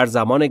کردیم در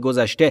زمان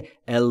گذشته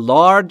a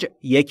large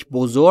یک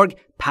بزرگ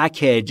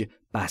package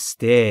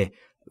بسته.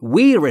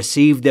 We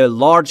received a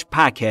large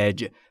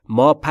package.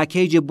 ما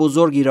پکیج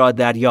بزرگی را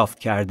دریافت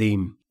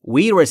کردیم.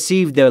 We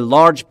received a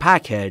large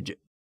package.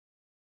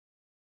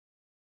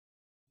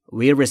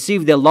 We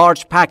received a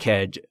large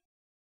package.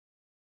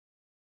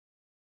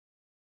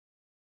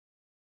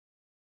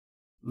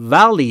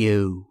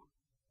 Value.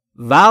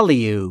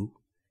 Value.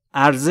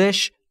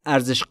 ارزش،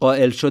 ارزش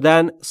قائل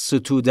شدن،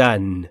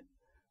 ستودن.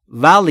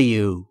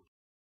 Value.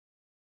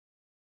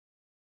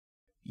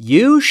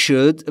 You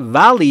should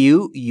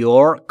value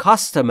your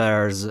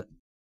customers.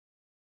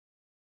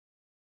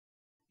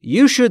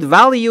 You should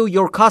value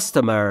your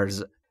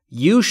customers.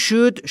 You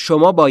should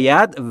شما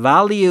باید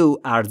value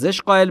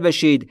ارزش قائل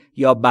بشید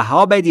یا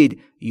بها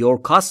بدید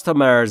your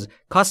customers.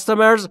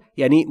 Customers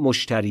یعنی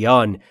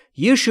مشتریان.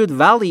 You should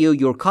value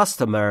your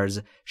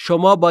customers.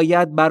 شما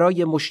باید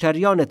برای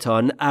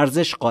مشتریانتان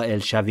ارزش قائل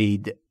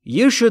شوید.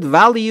 You should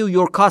value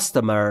your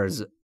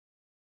customers.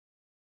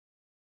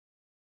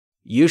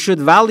 You should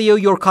value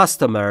your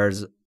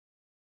customers.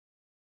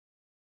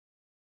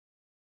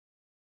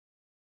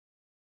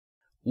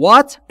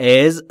 What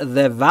is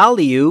the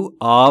value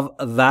of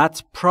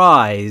that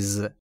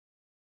prize?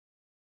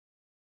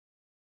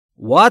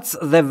 What's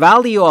the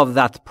value of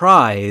that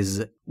prize?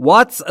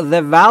 What's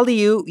the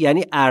value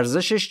یعنی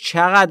ارزشش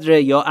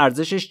چقدره یا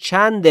ارزشش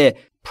چنده.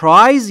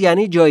 Prize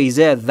یعنی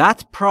جایزه.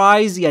 That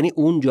prize یعنی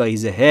اون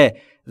جایزه.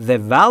 The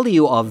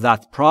value of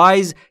that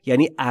prize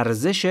یعنی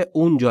ارزش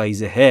اون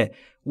جایزه.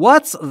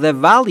 What's the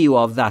value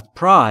of that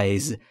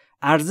prize?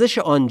 ارزش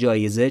آن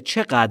جایزه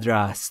چقدر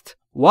است؟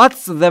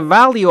 What's the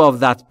value of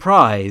that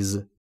prize?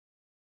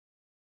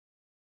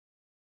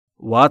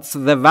 What's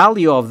the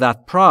value of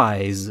that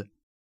prize?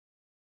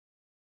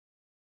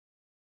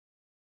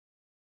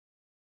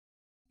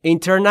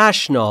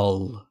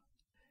 International.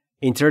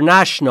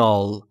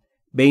 International.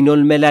 بین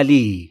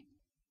المللی.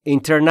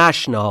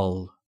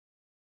 International.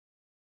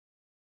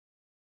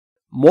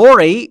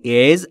 Maury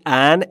is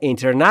an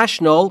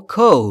international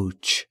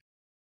coach.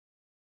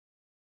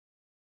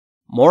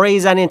 Maury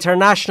is an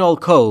international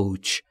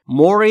coach.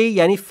 Maury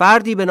یعنی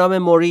فردی به نام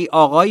موری،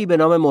 آقایی به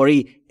نام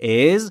موری.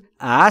 is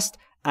است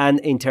an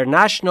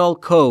international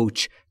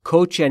coach.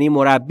 coach یعنی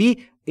مربی.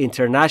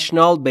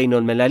 international بین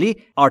المللی.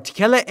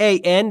 آرتیکل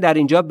an در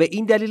اینجا به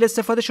این دلیل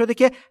استفاده شده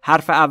که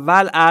حرف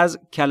اول از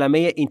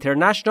کلمه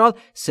international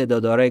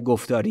صدادار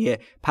گفتاریه.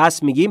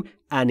 پس میگیم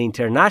an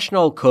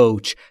international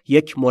coach.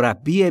 یک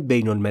مربی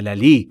بین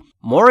المللی.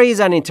 Maury is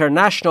an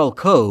international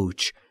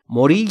coach.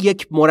 موری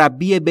یک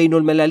مربی بین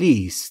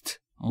المللی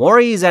است.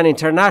 Maury is an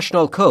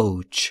international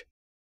coach.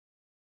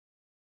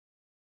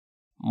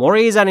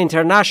 Maury is an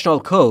international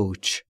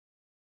coach.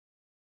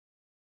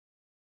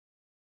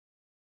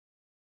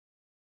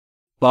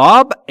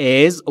 Bob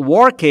is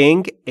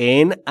working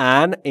in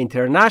an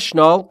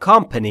international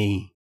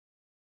company.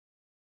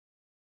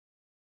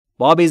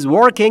 Bob is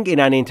working in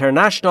an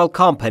international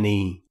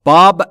company.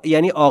 Bob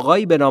یعنی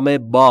آقایی به نام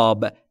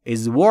باب.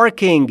 is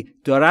working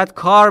دارد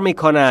کار می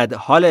کند.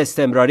 حال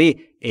استمراری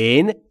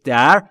in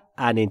در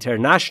an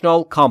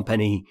international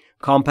company.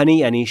 company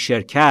یعنی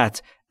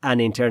شرکت. an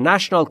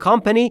international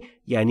company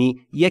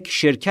یعنی یک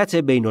شرکت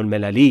بین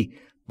المللی.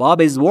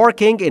 Bob is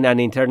working in an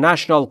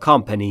international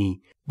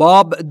company.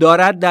 باب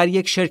دارد در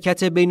یک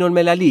شرکت بین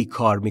المللی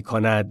کار می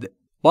کند.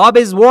 Bob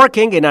is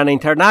working in an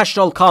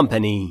international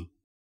company.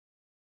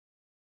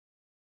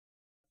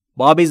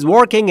 Bob is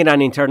working in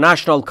an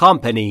international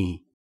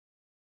company.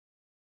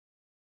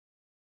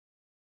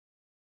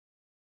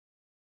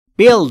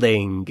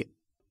 Building.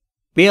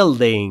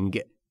 Building.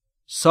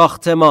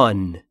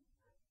 ساختمان.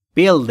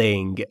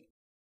 Building.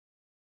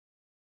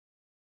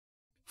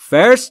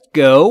 First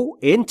go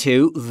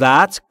into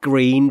that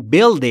green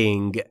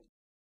building.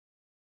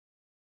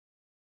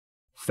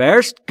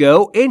 First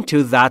go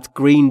into that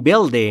green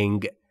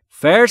building.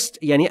 First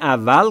یعنی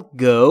اول.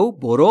 go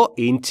برو.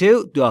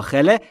 into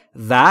داخل.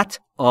 that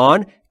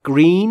آن.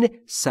 green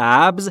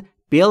سبز.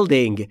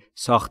 building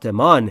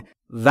ساختمان.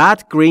 that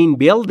green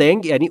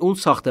building یعنی اون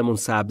ساختمان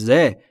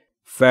سبزه.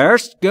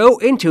 First go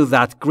into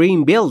that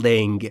green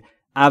building.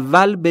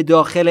 اول به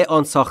داخل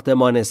آن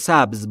ساختمان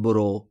سبز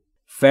برو.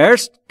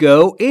 First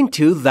go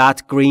into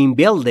that green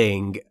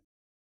building.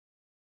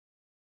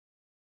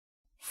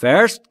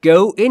 First go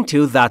into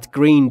that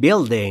green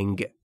building.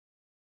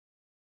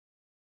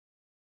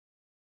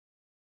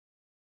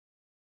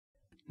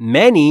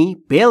 Many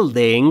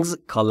buildings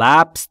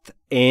collapsed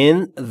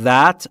in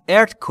that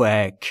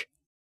earthquake.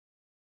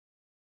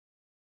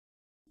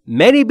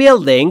 Many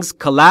buildings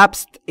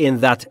collapsed in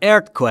that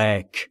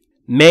earthquake.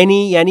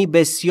 Many یعنی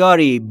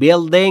بسیاری.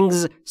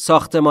 Buildings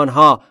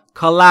ساختمانها.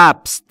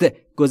 Collapsed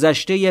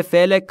گذشته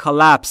فعل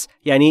collapse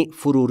یعنی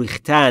فرو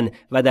ریختن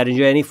و در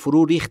اینجا یعنی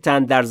فرو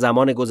ریختن در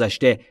زمان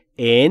گذشته.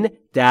 In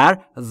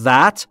در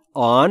that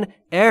on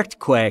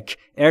earthquake.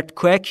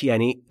 Earthquake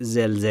یعنی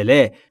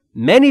زلزله.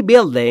 Many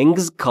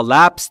buildings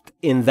collapsed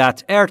in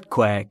that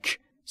earthquake.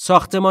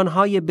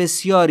 ساختمان‌های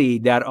بسیاری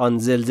در آن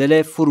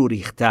زلزله فرو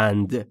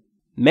ریختند.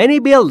 Many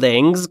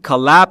buildings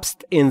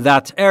collapsed in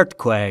that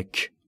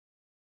earthquake.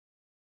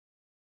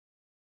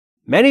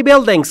 Many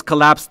buildings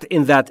collapsed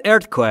in that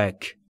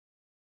earthquake.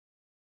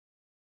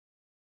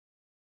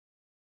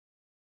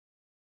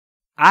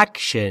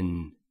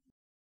 Action.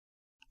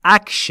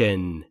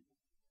 Action.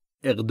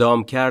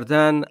 اقدام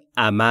کردن،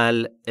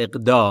 عمل،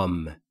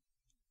 اقدام.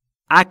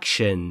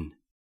 Action.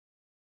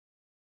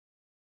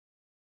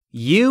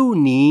 You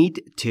need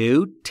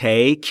to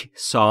take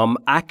some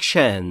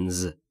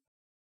actions.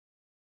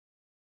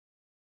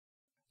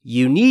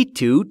 You need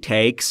to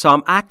take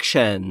some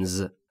actions.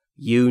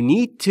 You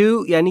need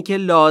to یعنی که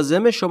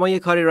لازم شما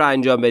یک کاری رو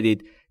انجام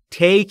بدید.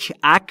 Take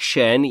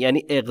action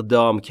یعنی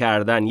اقدام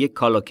کردن، یک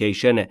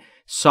کالوکیشنه.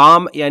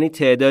 Some یعنی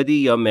تعدادی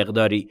یا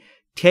مقداری.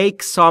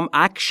 Take some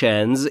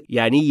actions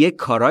یعنی یک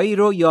کارایی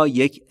رو یا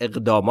یک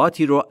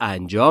اقداماتی رو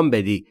انجام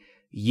بدی.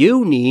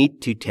 You need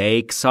to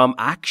take some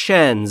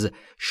actions.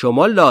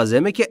 شما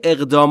لازمه که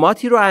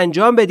اقداماتی رو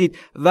انجام بدید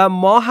و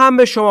ما هم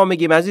به شما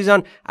میگیم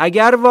عزیزان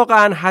اگر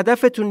واقعا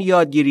هدفتون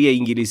یادگیری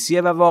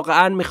انگلیسیه و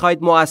واقعا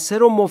میخواید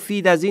موثر و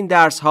مفید از این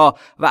درسها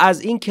و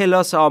از این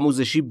کلاس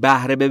آموزشی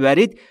بهره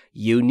ببرید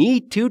You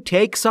need to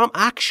take some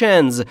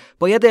actions.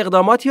 باید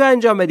اقداماتی رو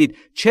انجام بدید.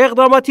 چه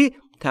اقداماتی؟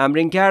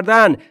 تمرین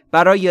کردن.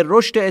 برای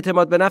رشد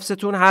اعتماد به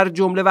نفستون هر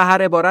جمله و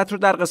هر عبارت رو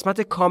در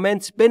قسمت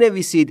کامنت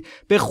بنویسید.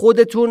 به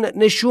خودتون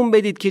نشون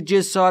بدید که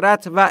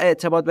جسارت و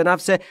اعتماد به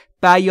نفس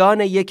بیان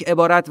یک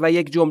عبارت و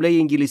یک جمله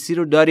انگلیسی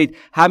رو دارید.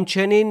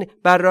 همچنین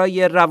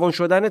برای روان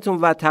شدنتون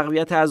و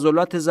تقویت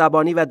عضلات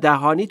زبانی و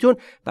دهانیتون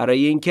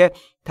برای اینکه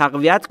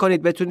تقویت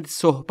کنید بتونید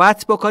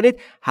صحبت بکنید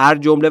هر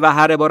جمله و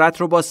هر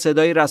عبارت رو با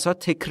صدای رسا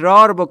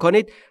تکرار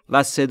بکنید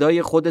و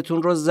صدای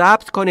خودتون رو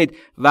ضبط کنید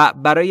و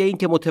برای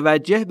اینکه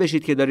متوجه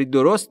بشید که دارید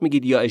درست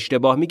میگید یا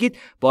اشتباه میگید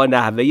با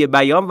نحوه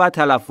بیان و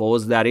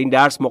تلفظ در این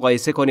درس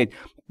مقایسه کنید.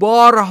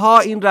 بارها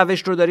این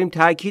روش رو داریم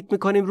تاکید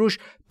میکنیم روش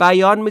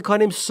بیان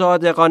میکنیم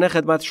صادقانه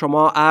خدمت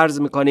شما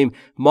عرض میکنیم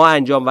ما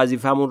انجام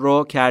وظیفمون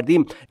رو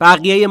کردیم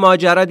بقیه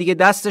ماجرا دیگه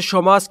دست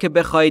شماست که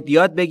بخواید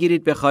یاد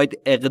بگیرید بخواید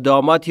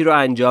اقداماتی رو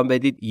انجام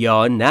بدید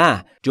یا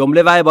نه.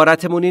 جمله و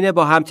عبارتمون اینه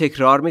با هم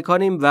تکرار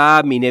میکنیم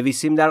و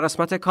مینویسیم در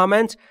قسمت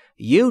کامنت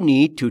You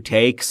need to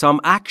take some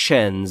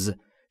actions.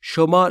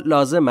 شما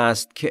لازم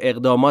است که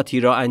اقداماتی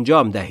را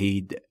انجام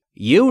دهید.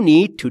 You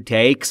need to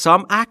take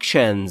some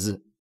actions.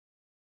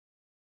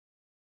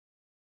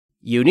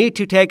 You need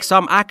to take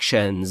some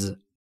actions.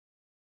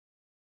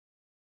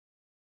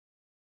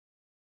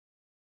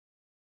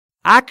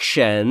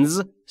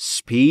 Actions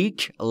speak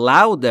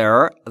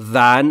louder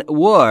than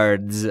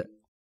words.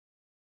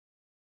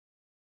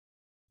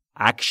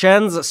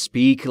 Actions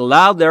speak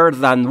louder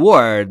than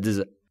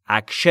words.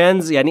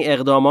 Actions یعنی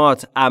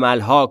اقدامات،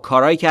 عملها،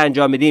 کارهایی که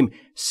انجام میدیم.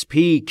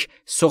 Speak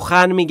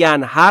سخن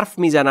میگن، حرف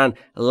میزنن.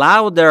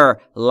 Louder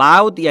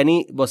loud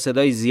یعنی با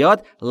صدای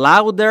زیاد.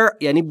 Louder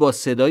یعنی با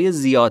صدای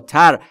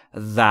زیادتر.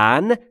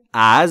 Than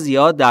از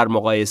یا در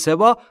مقایسه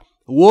با.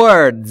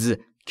 Words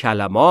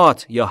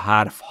کلمات یا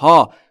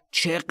حرفها.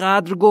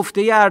 چقدر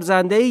گفته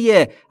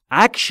ارزنده‌ایه.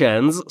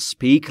 Actions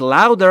speak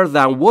louder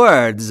than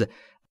words.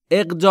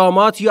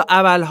 اقدامات یا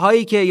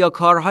عملهایی که یا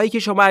کارهایی که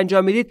شما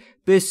انجام میدید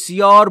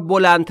بسیار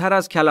بلندتر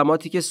از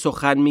کلماتی که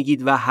سخن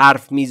میگید و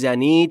حرف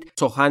میزنید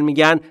سخن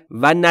میگن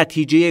و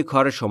نتیجه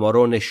کار شما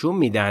رو نشون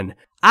میدن.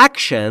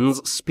 Actions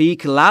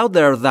speak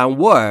louder than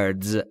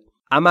words.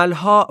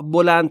 عملها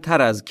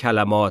بلندتر از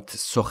کلمات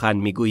سخن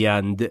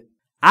میگویند.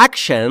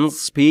 Actions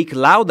speak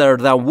louder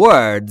than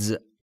words.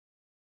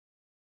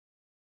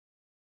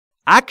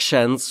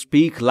 Actions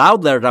speak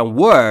louder than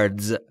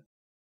words.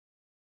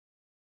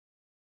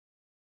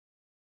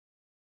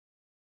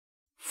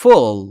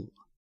 Full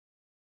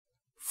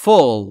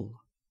full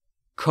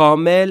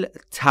کامل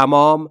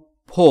تمام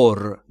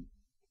پر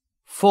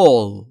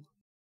full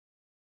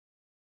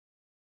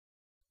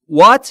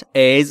What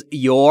is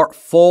your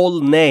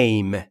full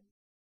name?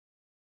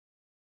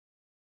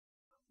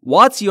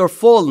 What's your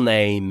full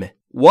name?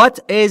 What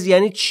is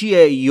یعنی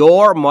چیه؟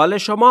 Your مال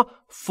شما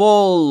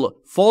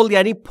full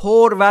یعنی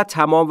پر و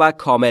تمام و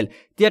کامل.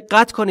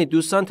 دقت کنید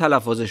دوستان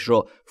تلفظش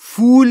رو.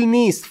 فول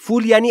نیست.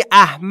 فول یعنی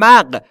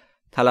احمق.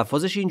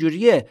 تلفظش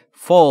اینجوریه.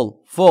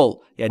 full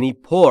یعنی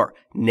پر.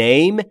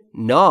 name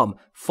نام.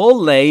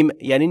 full name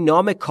یعنی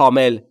نام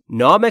کامل.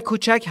 نام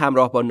کوچک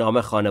همراه با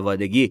نام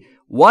خانوادگی.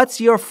 What's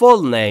your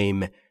full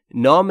name?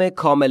 نام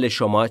کامل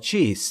شما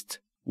چیست؟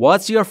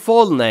 What's your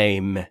full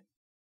name?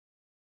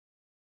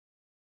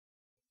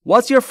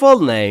 What's your full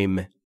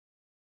name?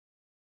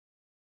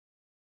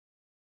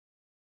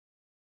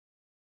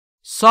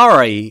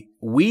 Sorry,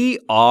 we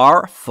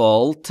are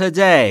full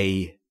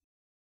today.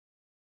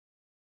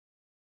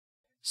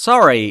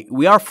 Sorry,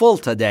 we are full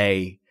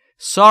today.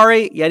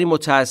 Sorry یعنی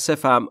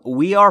متاسفم.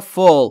 We are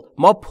full.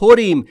 ما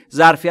پریم.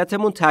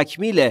 ظرفیتمون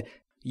تکمیله.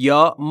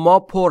 یا ما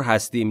پر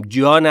هستیم.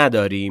 جا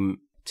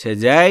نداریم.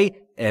 Today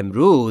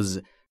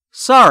امروز.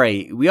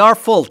 Sorry, we are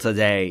full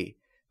today.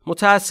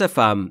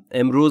 متاسفم.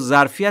 امروز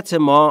ظرفیت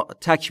ما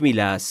تکمیل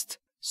است.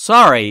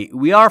 Sorry,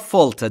 we are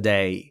full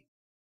today.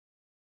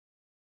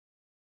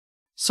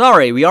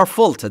 Sorry, we are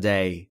full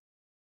today.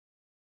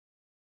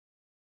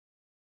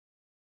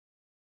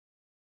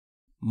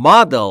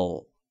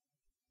 Model.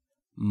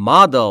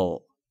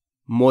 Model.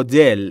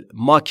 مدل.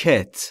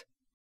 ماکت.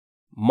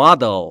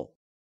 Model.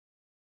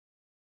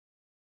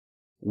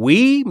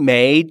 We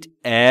made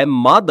a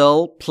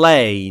model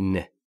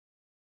plane.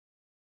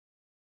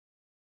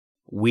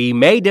 We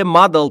made a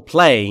model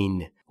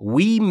plane.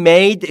 We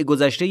made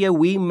گذشته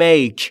we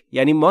make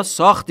یعنی ما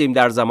ساختیم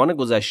در زمان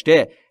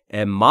گذشته.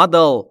 A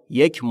model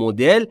یک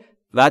مدل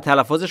و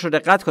تلفظش رو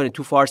دقت کنید.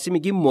 تو فارسی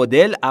میگیم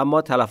مدل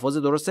اما تلفظ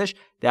درستش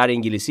در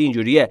انگلیسی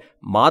اینجوریه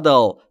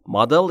model.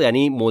 model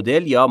یعنی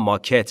مدل یا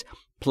ماکت.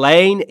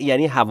 plane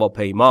یعنی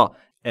هواپیما.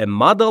 A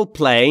model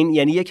plane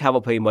یعنی یک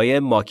هواپیمای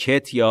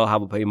ماکت یا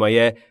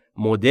هواپیمای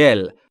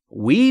مدل.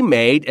 We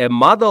made a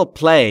model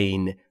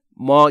plane.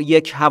 ما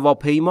یک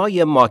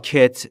هواپیمای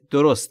ماکت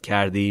درست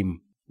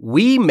کردیم.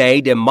 We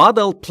made a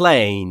model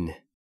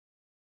plane.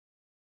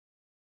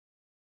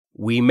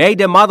 We made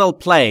a model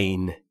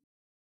plane.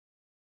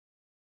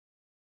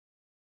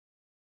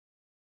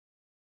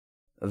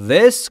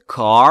 This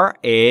car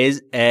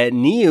is a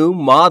new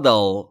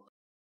model.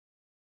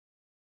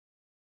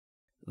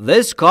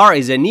 This car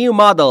is a new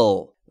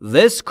model.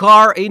 This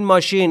car این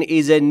ماشین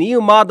is a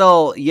new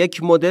model.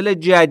 یک مدل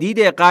جدید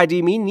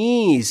قدیمی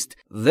نیست.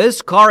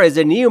 This car is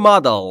a new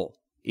model.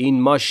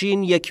 این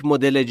ماشین یک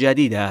مدل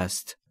جدید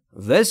است.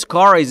 This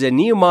car is a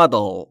new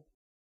model.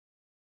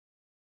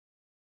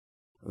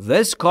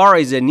 This car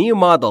is a new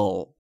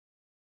model.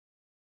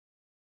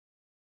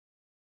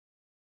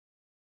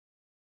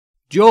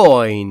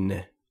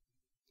 Join.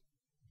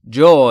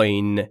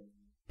 Join.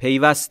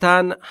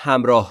 پیوستن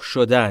همراه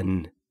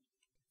شدن.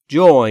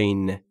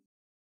 Join.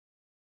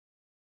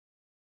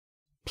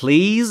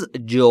 Please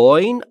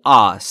join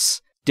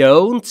us.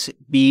 Don't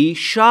be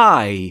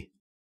shy.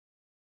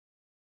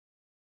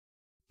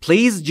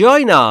 Please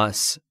join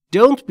us.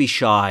 Don't be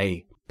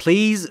shy.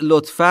 Please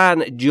لطفاً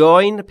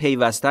join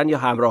پیوستن یا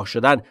همراه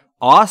شدن.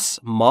 us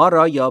ما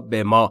را یا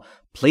به ما.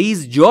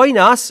 Please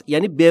join us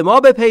یعنی به ما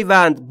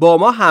بپیوند. با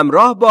ما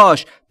همراه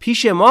باش.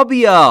 پیش ما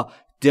بیا.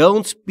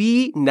 Don't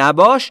be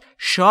نباش.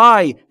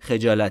 shy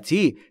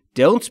خجالتی.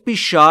 Don't be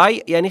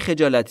shy یعنی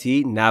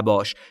خجالتی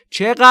نباش.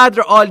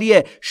 چقدر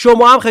عالیه.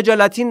 شما هم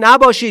خجالتی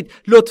نباشید.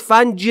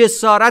 لطفاً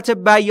جسارت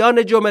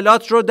بیان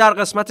جملات رو در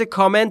قسمت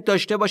کامنت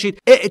داشته باشید.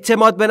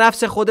 اعتماد به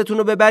نفس خودتون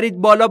رو ببرید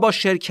بالا با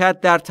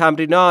شرکت در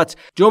تمرینات.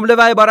 جمله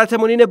و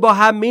عبارتمون اینه با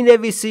هم می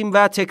نویسیم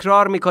و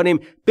تکرار می کنیم.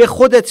 به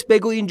خودت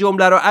بگو این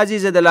جمله رو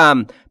عزیز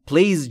دلم.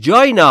 Please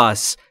join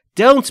us.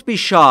 Don't be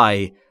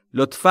shy.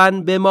 لطفاً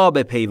به ما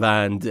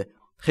بپیوند.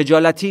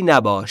 خجالتی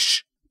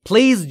نباش.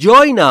 Please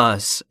join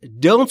us.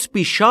 Don't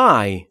be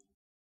shy.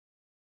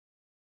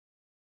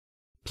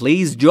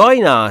 Please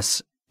join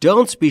us.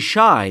 Don't be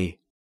shy.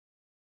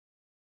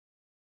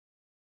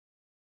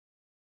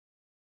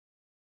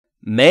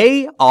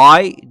 May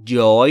I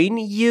join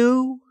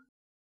you?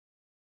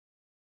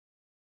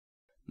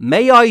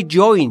 May I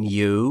join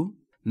you?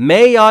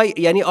 May I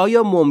یعنی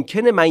آیا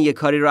ممکنه من یه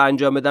کاری رو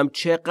انجام بدم؟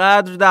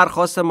 چقدر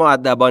درخواست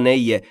مؤدبانه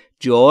ایه.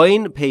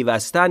 join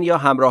پیوستن یا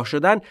همراه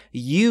شدن.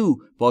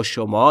 you با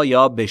شما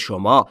یا به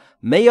شما.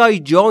 May I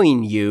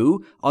join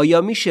you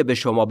آیا میشه به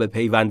شما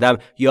بپیوندم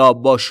یا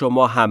با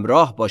شما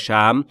همراه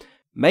باشم؟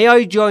 May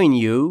I join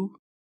you?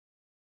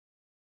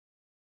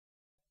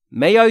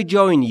 May I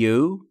join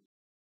you?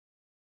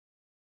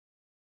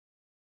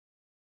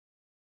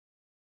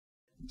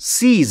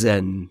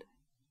 Season.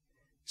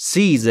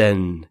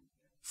 Season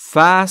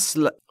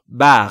فصل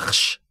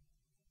بخش.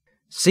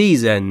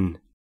 Season.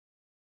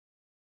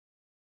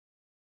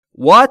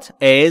 What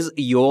is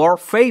your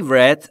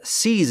favorite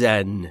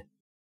season?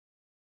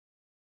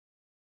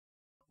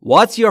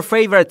 What's your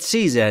favorite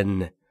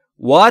season?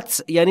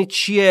 What یعنی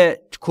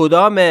چیه؟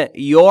 کدام؟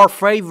 Your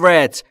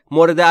favorite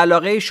مورد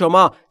علاقه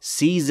شما.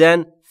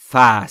 Season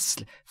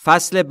فصل.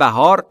 فصل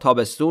بهار،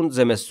 تابستون،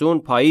 زمستون،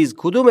 پاییز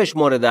کدومش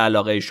مورد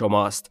علاقه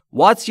شماست؟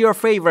 What's your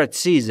favorite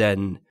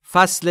season?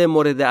 فصل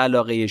مورد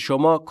علاقه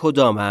شما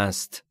کدام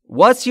است؟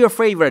 What's your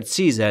favorite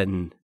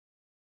season?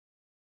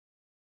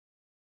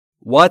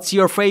 What's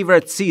your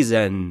favorite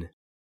season?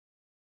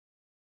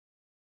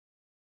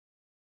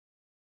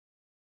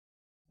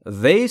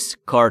 This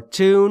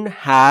cartoon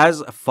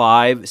has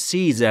 5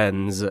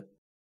 seasons.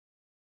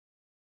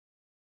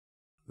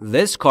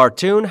 This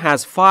cartoon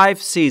has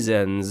 5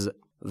 seasons.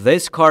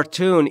 This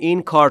cartoon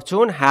این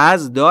کارتون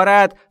has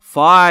دارد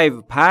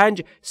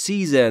 5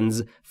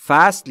 seasons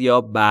فصل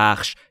یا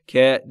بخش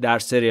که در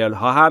سریال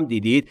ها هم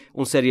دیدید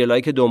اون سریال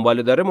هایی که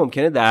دنبال داره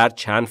ممکنه در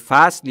چند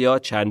فصل یا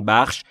چند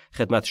بخش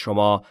خدمت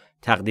شما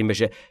تقدیم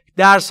بشه.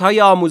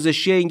 درسهای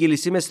آموزشی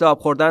انگلیسی مثل آب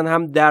خوردن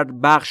هم در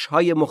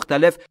بخش‌های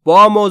مختلف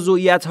با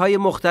موضوعیت‌های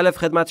مختلف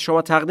خدمت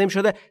شما تقدیم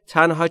شده.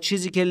 تنها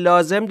چیزی که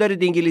لازم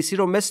دارید انگلیسی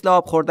رو مثل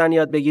آب خوردن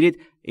یاد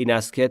بگیرید این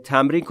است که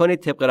تمرین کنید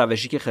طبق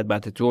روشی که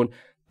خدمتتون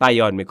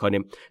بیان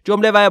می‌کنیم.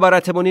 جمله و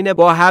عبارتمون اینه،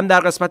 با هم در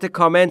قسمت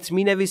کامنت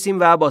می‌نویسیم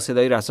و با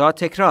صدای رسا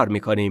تکرار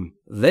می‌کنیم.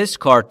 This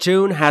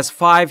cartoon has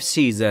 5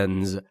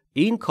 seasons.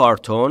 این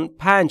کارتون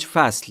 5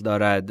 فصل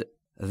دارد.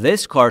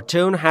 This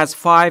cartoon has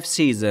 5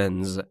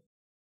 seasons.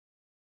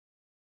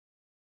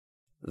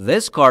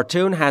 This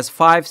cartoon has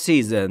 5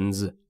 seasons.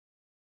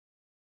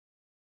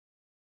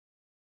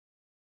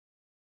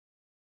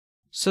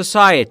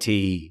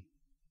 Society.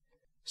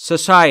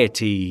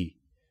 Society.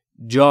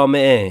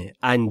 جامعه،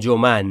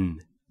 انجمن.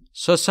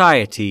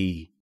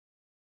 Society.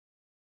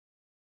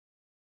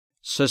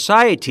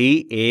 Society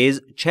is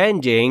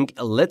changing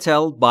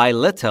little by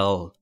little.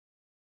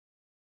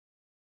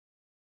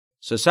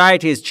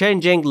 Society is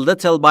changing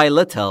little by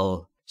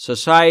little.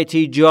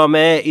 Society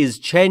جامعه is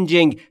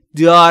changing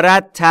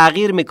دارد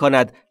تغییر می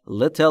کند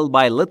little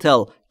by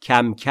little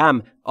کم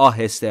کم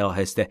آهسته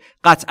آهسته.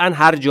 قطعا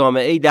هر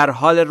جامعه‌ای در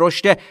حال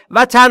رشده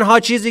و تنها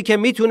چیزی که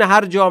میتونه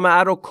هر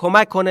جامعه رو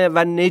کمک کنه و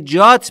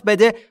نجات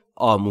بده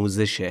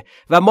آموزشه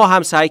و ما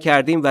هم سعی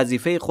کردیم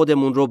وظیفه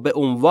خودمون رو به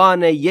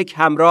عنوان یک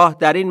همراه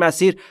در این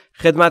مسیر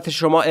خدمت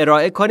شما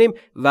ارائه کنیم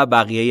و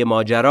بقیه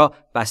ماجرا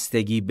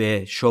بستگی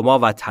به شما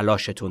و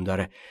تلاشتون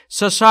داره.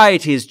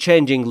 Society is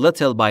changing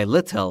little by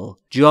little.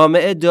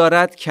 جامعه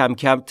دارد کم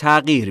کم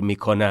تغییر می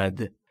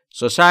کند.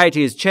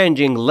 Society is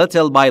changing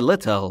little by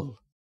little.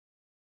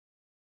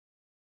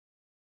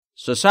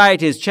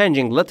 Society is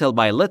changing little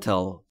by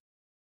little.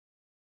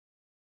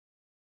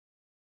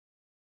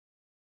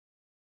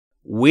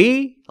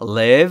 We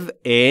live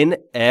in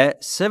a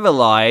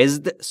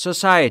civilized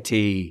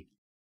society.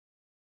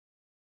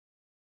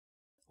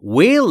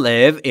 We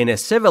live in a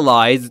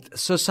civilized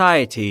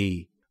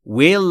society.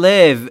 We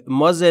live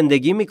ما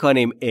زندگی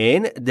میکنیم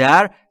in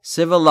در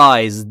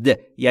civilized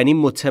یعنی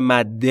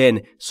متمدن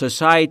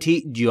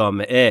society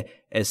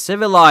جامعه. A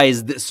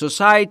civilized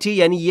society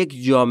یعنی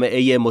یک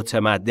جامعه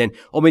متمدن.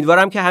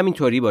 امیدوارم که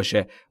همینطوری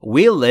باشه.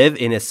 We live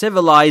in a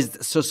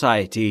civilized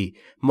society.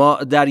 ما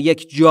در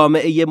یک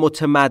جامعه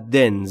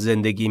متمدن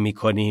زندگی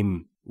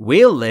میکنیم.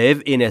 We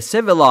live in a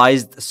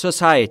civilized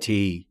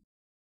society.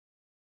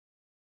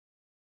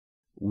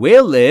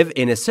 We live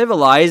in a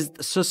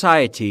civilized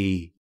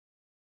society.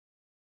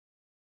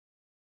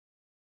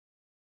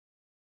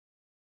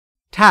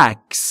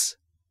 Tax.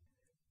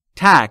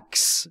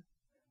 Tax.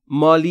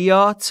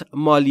 مالیات،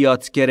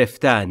 مالیات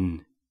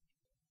گرفتن.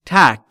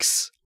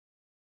 Tax.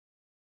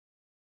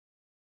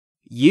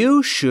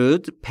 You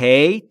should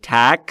pay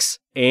tax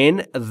in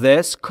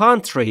this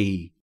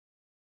country.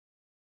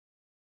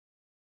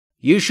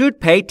 You should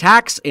pay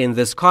tax in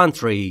this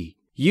country.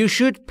 You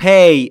should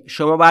pay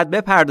شما باید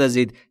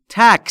بپردازید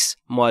tax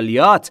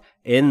مالیات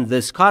in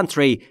this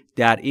country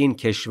در این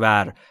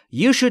کشور.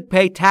 You should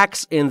pay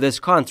tax in this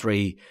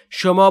country.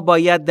 شما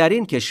باید در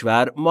این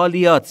کشور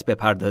مالیات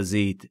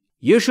بپردازید.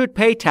 You should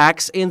pay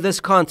tax in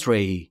this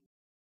country.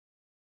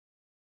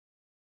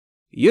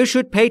 You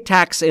should pay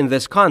tax in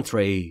this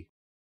country.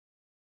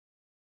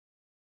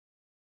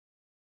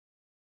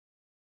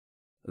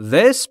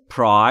 This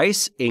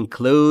price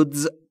includes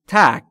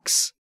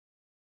tax.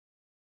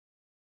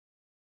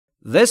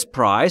 This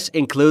price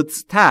includes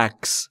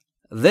tax.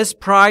 This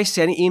price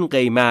یعنی این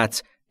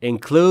قیمت.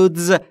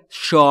 Includes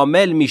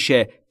شامل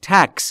میشه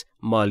tax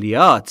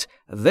مالیات.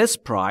 This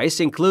price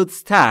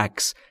includes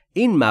tax.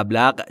 این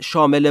مبلغ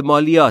شامل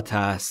مالیات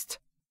است.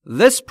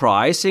 This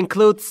price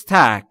includes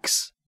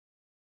tax.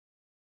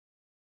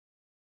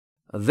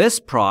 This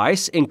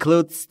price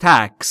includes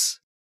tax.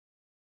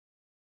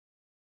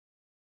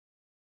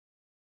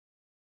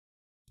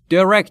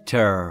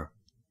 Director.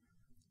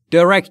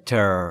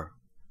 Director.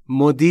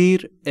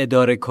 مدیر،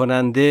 اداره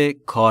کننده،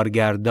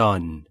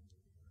 کارگردان.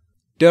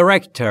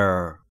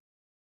 Director.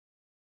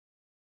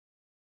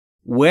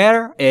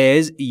 Where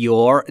is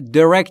your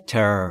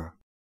director?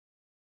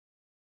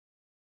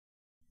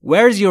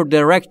 Where's your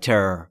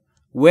director?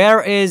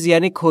 Where is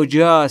یعنی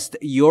کجاست.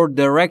 Your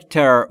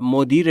director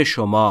مدیر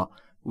شما.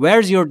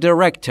 Where's your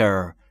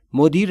director?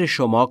 مدیر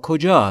شما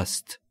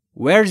کجاست.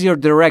 Where's your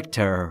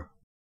director?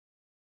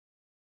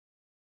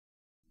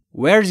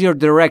 Where's your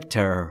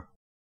director?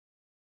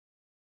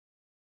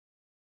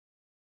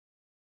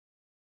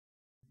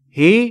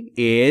 He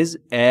is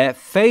a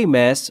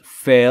famous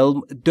film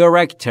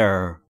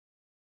director.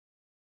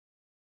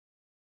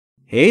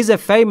 He is a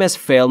famous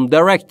film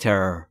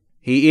director.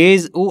 He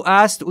is او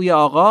است او یا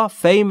آقا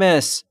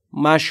famous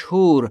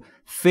مشهور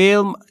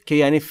film که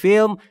یعنی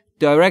فیلم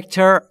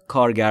director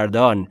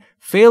کارگردان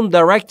film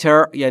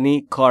director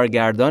یعنی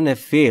کارگردان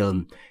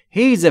فیلم.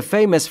 He is a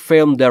famous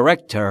film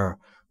director.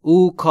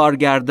 او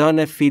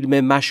کارگردان فیلم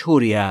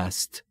مشهوری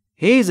است.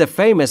 He is a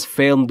famous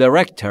film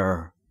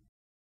director.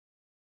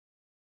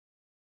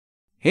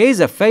 He is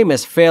a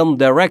famous film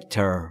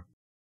director.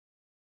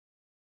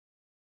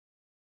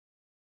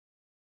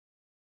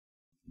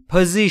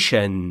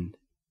 Position.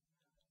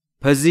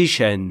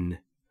 Position.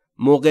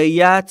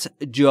 موقعیت،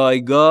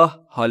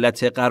 جایگاه،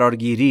 حالت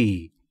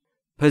قرارگیری.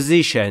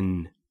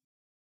 Position.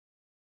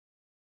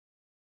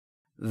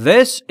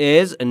 This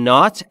is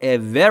not a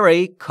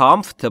very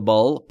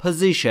comfortable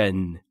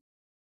position.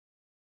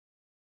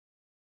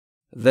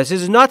 This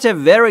is not a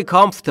very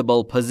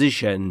comfortable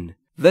position.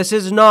 This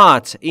is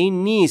not.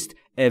 این نیست.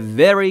 A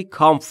very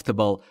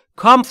comfortable.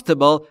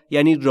 Comfortable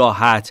یعنی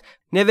راحت.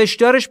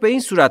 نوشتارش به این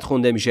صورت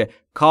خونده میشه.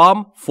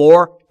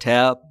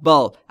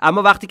 comfortable.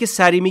 اما وقتی که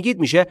سریع میگید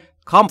میشه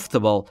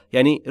comfortable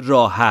یعنی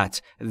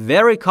راحت.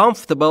 Very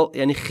comfortable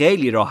یعنی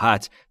خیلی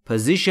راحت.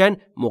 Position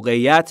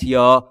موقعیت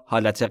یا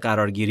حالت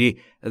قرارگیری.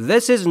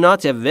 This is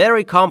not a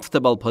very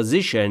comfortable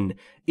position.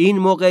 این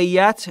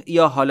موقعیت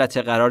یا حالت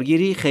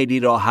قرارگیری خیلی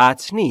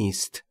راحت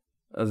نیست.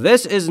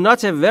 This is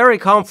not a very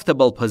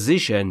comfortable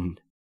position.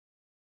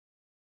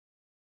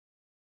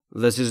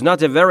 This is not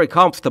a very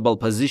comfortable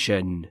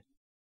position.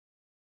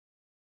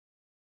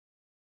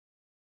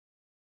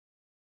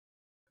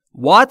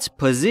 What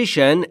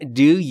position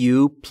do you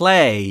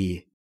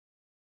play?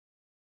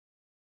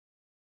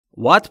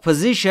 What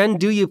position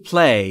do you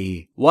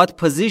play? What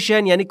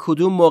position یعنی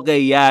کدوم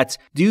موقعیت.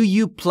 Do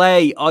you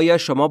play آیا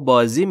شما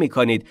بازی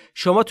میکنید؟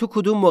 شما تو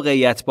کدوم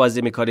موقعیت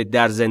بازی میکنید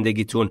در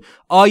زندگیتون؟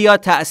 آیا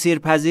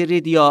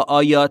تأثیرپذیرید یا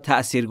آیا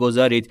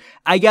تأثیرگذارید؟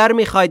 اگر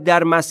میخواید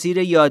در مسیر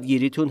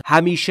یادگیریتون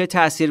همیشه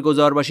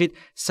تأثیرگذار باشید،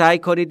 سعی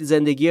کنید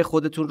زندگی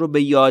خودتون رو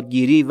به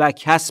یادگیری و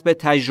کسب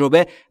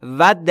تجربه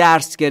و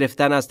درس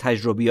گرفتن از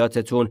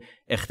تجربیاتتون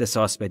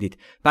اختصاص بدید.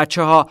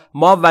 بچه‌ها،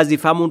 ما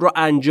وظیفمون رو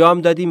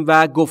انجام دادیم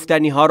و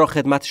گفتنی ها رو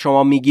خدمت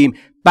شما میگیم.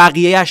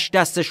 بقیه‌اش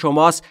دست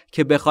شماست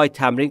که بخواید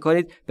تمرین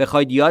کنید،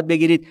 بخواید یاد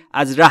بگیرید،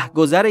 از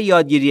رهگذر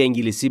یادگیری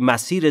انگلیسی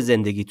مسیر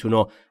زندگیتون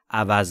رو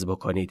عوض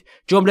بکنید.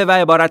 جمله و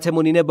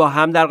عبارتمون اینه، با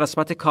هم در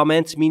قسمت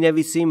کامنت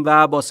می‌نویسیم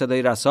و با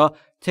صدای رسا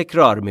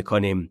تکرار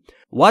می‌کنیم.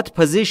 What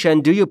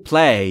position do you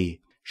play?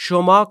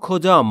 شما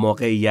کدام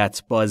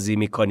موقعیت بازی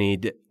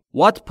می‌کنید؟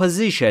 What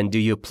position do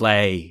you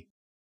play?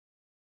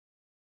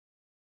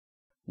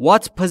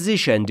 What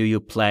position do you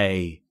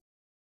play?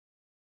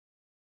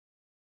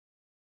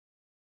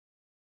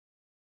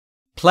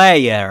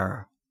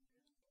 Player.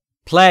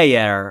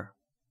 Player.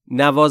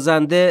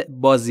 نوازنده،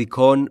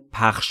 بازیکن،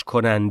 پخش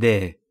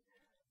کننده.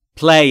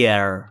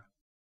 Player.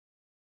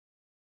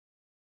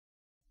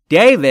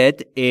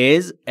 David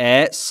is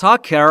a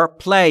soccer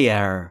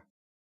player.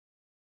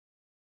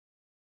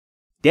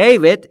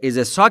 David is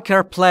a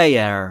soccer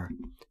player.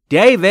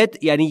 David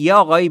یعنی یه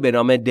آقایی به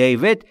نام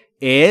دیوید.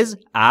 is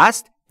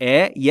است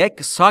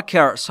یک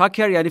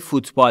ساکر یعنی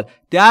فوتبال.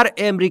 در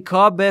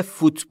امریکا به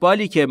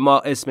فوتبالی که ما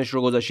اسمش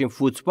رو گذاشتیم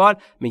فوتبال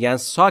میگن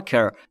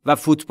ساکر و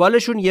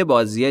فوتبالشون یه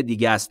بازی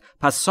دیگه است.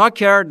 پس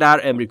ساکر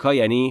در امریکا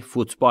یعنی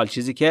فوتبال،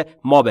 چیزی که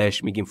ما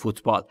بهش میگیم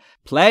فوتبال.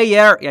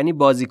 پلیر یعنی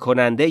بازی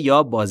کننده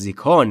یا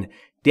بازیکن.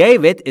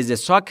 David is a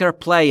soccer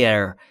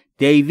player.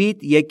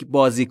 دیوید یک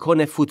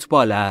بازیکن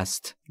فوتبال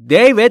است.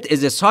 David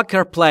is a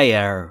soccer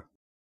player.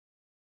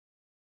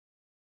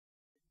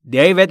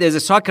 David is a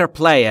soccer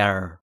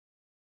player.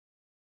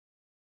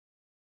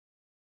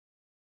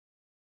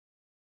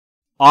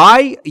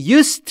 I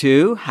used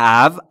to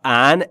have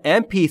an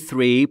MP3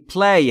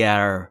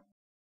 player.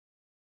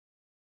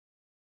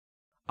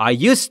 I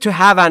used to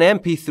have an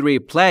MP3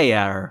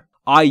 player.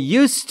 I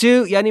used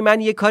to یعنی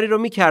من یه کاری رو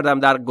میکردم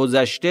در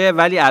گذشته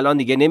ولی الان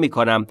دیگه نمی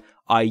کنم.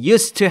 I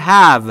used to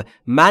have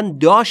من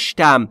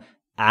داشتم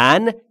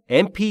an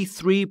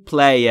MP3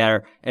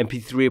 player.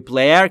 MP3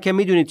 player که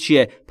میدونید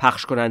چیه؟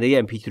 پخش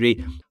کننده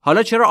MP3.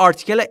 حالا چرا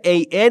آرتیکل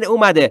an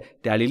اومده؟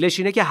 دلیلش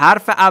اینه که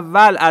حرف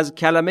اول از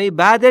کلمه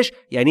بعدش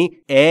یعنی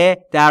a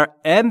در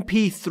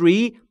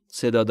MP3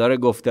 صدادار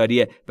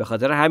گفتاریه. به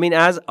خاطر همین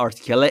از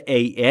آرتیکل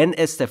an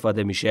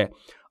استفاده میشه.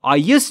 I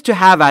used to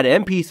have an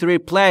MP3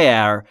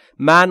 player.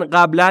 من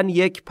قبلا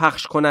یک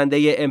پخش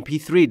کننده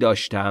MP3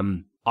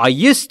 داشتم. I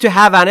used to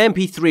have an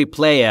MP3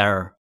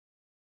 player.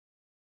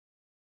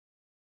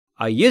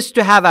 I used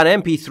to have an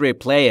MP3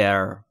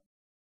 player.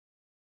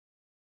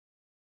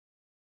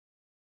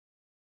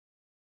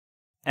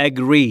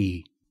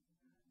 Agree.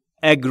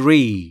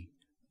 Agree.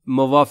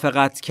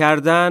 موافقت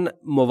کردن،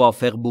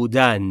 موافق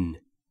بودن.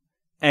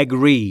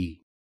 Agree.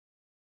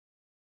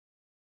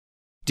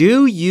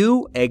 Do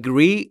you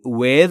agree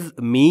with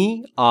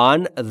me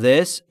on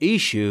this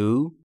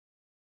issue?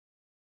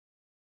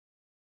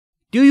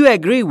 Do you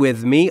agree with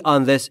me on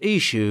this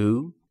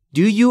issue?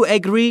 Do you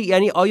agree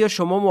یعنی آیا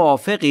شما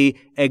موافقی؟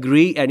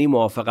 Agree یعنی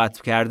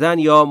موافقت کردن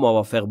یا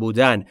موافق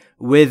بودن.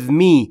 With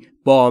me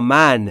با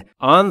من.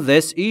 On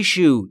this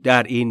issue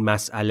در این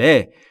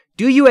مسئله.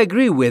 Do you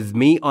agree with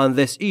me on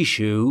this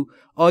issue?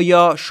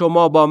 آیا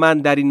شما با من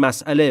در این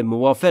مسئله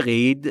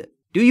موافقید؟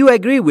 Do you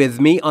agree with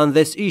me on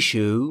this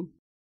issue?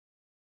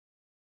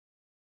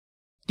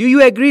 Do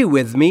you agree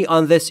with me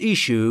on this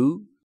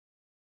issue?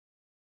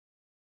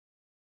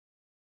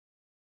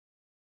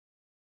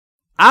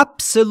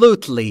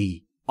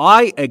 Absolutely.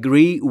 I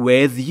agree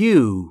with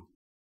you.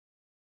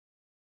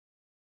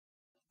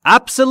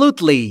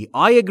 Absolutely.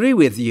 I agree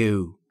with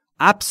you.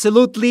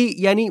 Absolutely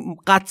یعنی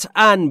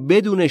قطعاً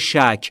بدون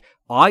شک.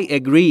 I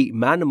agree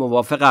من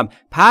موافقم.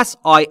 پس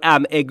I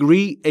am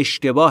agree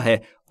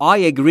اشتباهه.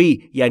 I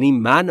agree یعنی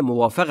من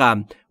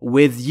موافقم.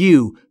 With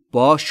you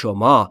با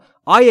شما.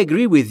 I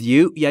agree with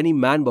you یعنی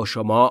من با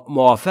شما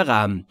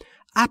موافقم.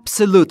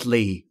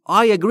 Absolutely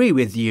I agree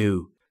with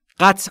you.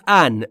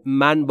 قطعاً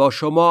من با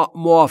شما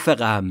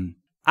موافقم.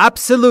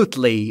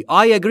 Absolutely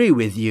I agree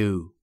with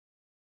you.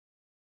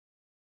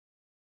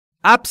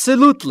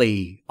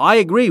 Absolutely I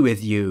agree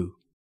with you.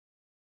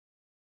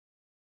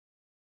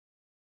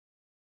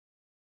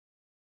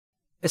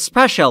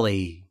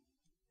 Especially.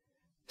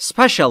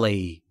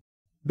 Especially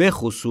به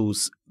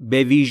خصوص،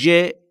 به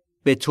ویژه،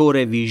 به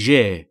طور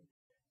ویژه.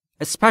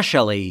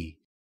 Especially.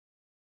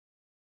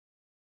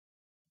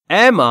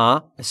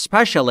 Emma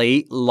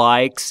especially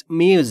likes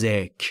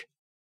music.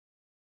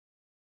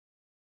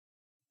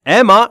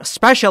 Emma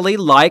especially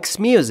likes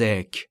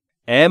music.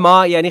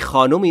 Emma یعنی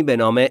خانومی به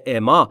نام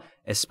اما.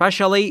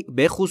 Especially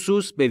به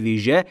خصوص، به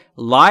ویژه.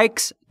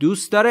 Likes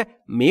دوست داره.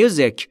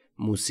 Music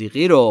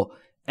موسیقی رو.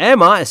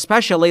 Emma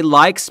especially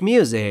likes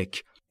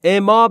music.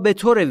 اما به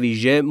طور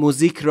ویژه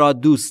موزیک را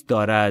دوست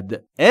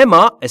دارد.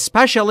 Emma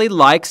especially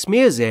likes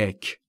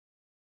music.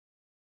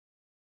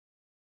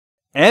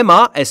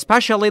 Emma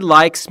especially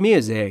likes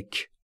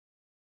music.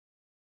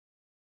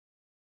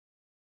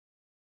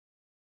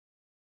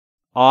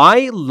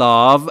 I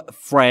love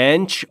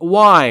French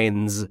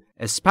wines,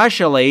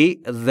 especially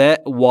the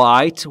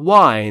white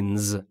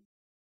wines.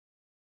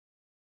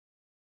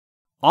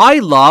 I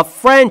love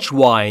French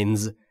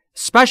wines,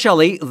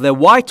 especially the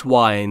white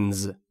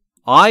wines.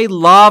 I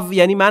love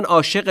یعنی من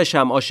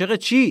عاشقشم. عاشق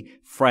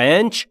چی؟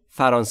 French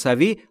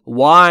فرانسوی.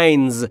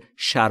 Wines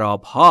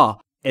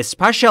شرابها.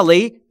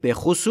 Especially به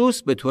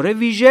خصوص، به طور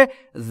ویژه.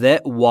 The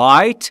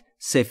white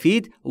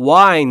سفید.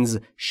 Wines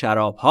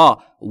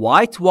شرابها.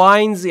 White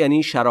wines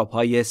یعنی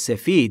شرابهای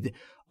سفید.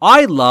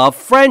 I love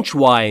French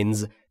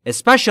wines,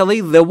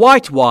 especially the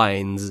white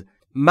wines.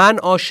 من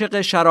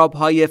عاشق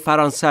شرابهای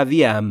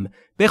فرانسویم،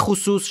 به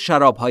خصوص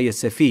شرابهای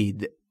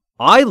سفید.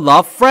 I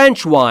love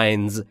French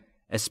wines,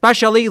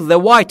 especially the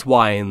white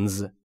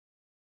wines.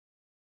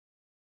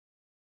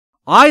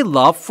 I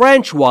love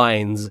French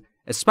wines,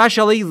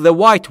 especially the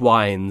white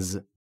wines.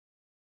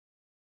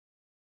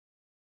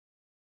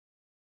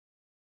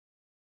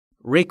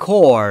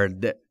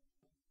 Record.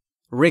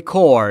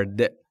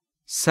 Record.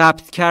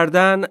 ثبت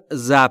کردن،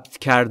 ضبط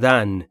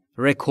کردن.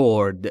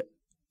 Record.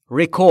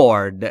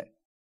 Record.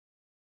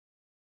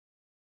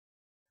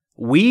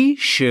 We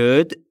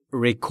should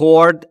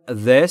record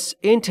this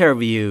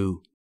interview.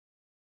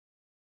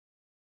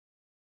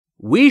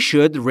 We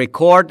should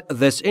record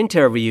this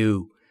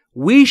interview.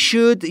 We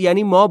should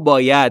یعنی ما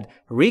باید.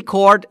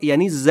 Record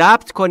یعنی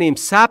ضبط کنیم،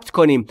 ثبت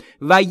کنیم.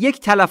 و یک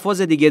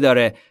تلفظ دیگه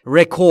داره.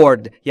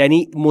 Record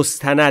یعنی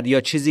مستند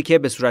یا چیزی که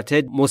به صورت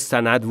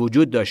مستند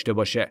وجود داشته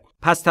باشه.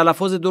 پس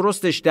تلفظ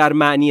درستش در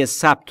معنی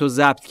ثبت و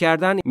ضبط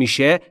کردن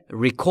میشه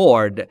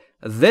record.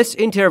 This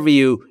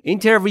interview.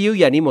 Interview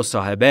یعنی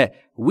مصاحبه.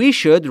 We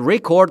should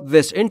record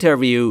this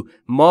interview.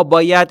 ما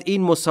باید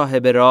این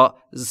مصاحبه را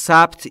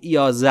ثبت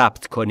یا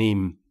ضبط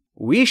کنیم.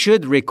 We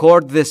should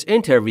record this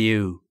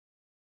interview.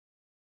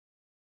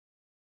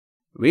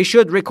 We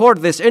should record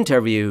this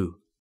interview.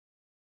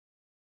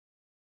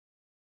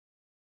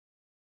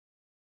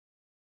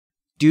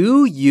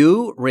 Do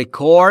you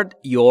record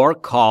your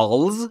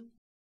calls?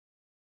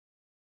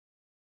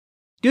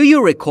 Do you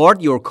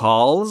record your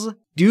calls?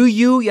 Do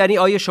you یعنی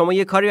آیا شما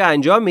یک کاری رو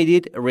انجام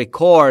میدید؟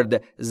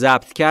 Record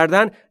ضبط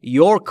کردن.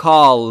 Your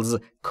calls.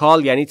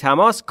 Call یعنی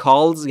تماس.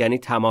 Calls یعنی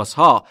تماس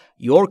ها.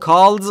 Your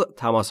calls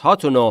تماس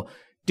هاتونو.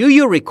 Do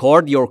you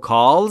record your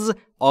calls?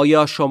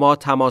 آیا شما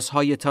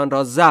تماس‌هایتان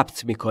را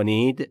ضبط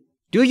می‌کنید؟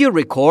 Do you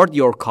record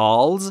your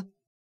calls?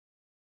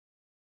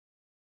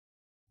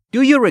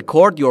 Do you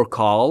record your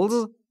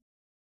calls?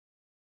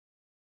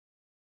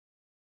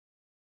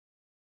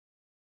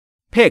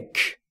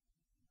 Pick.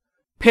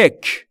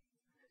 Pick.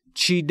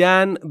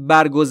 چیدن،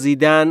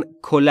 برگزیدن،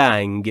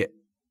 کلنگ.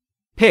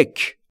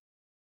 Pick.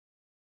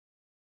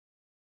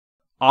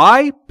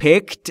 I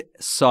picked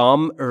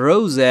some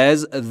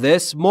roses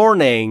this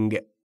morning.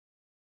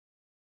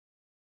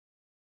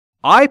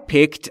 I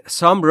picked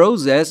some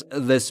roses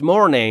this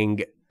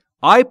morning.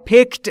 I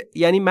picked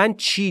یعنی من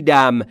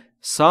چیدم.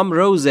 Some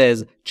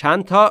roses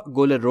چند تا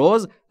گل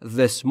رز.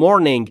 This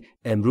morning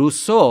امروز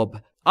صبح.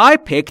 I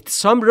picked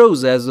some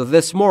roses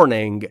this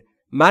morning.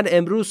 من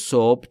امروز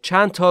صبح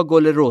چند تا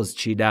گل رز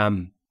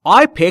چیدم.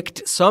 I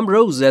picked some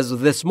roses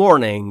this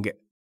morning.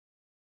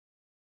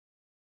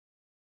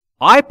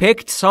 I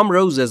picked some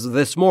roses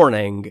this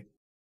morning.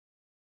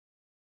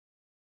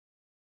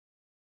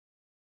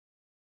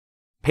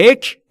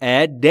 Pick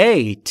a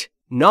date,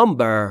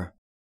 number.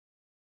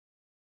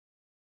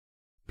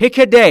 Pick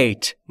a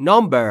date,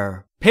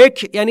 number.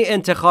 pick یعنی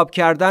انتخاب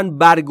کردن،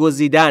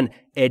 برگزیدن.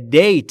 a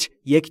date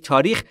یک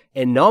تاریخ.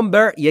 a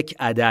number یک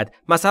عدد.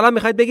 مثلا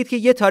میخواید بگید که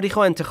یه تاریخ رو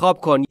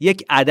انتخاب کن،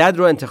 یک عدد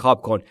رو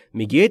انتخاب کن.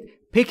 میگید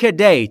pick a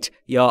date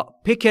یا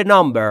pick a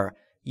number.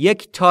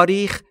 یک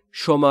تاریخ،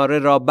 شماره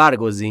را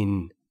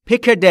برگزین.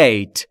 pick a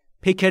date,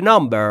 pick a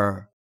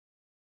number.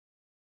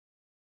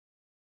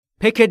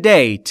 pick a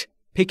date,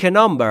 pick a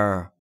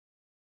number.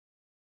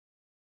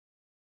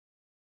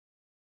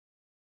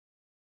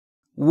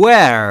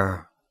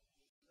 wear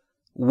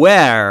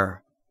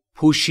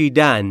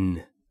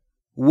پوشیدن.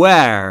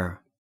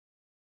 wear.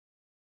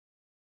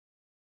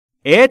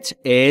 It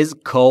is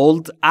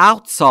cold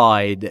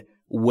outside.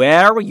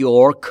 Wear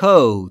your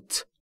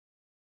coat.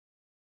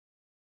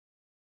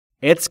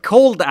 It's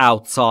cold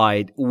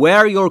outside.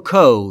 Wear your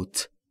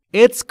coat.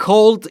 It's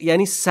cold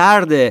یعنی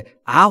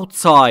سرده.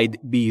 outside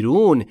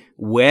بیرون.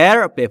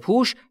 wear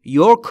بپوش.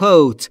 your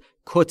coat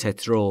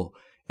کتت رو.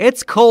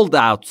 It's cold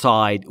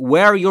outside.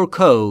 Wear your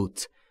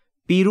coat.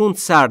 بیرون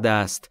سرد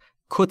است.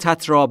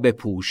 کتت را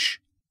بپوش.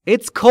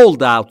 It's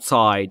cold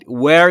outside.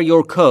 Wear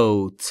your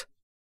coat.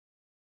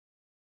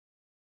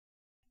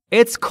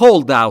 It's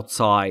cold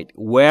outside.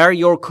 Wear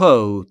your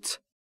coat.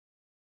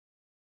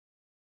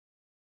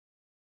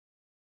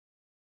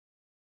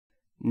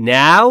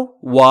 Now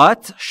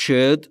what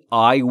should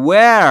I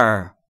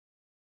wear?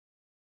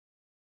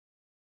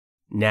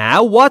 Now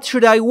what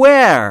should I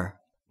wear?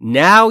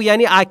 Now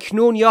یعنی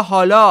اکنون یا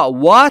حالا.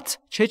 What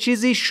چه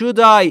چیزی should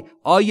I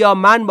آیا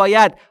من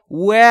باید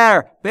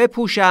wear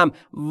بپوشم.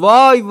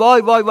 وای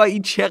وای وای وای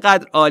این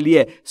چقدر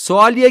عالیه.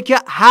 سوالیه که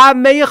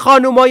همه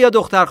خانوما یا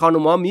دختر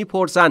خانوما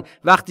میپرسن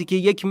وقتی که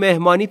یک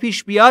مهمانی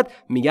پیش بیاد.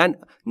 میگن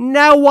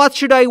Now what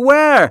should I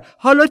wear؟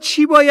 حالا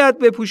چی باید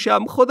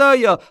بپوشم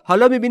خدایا؟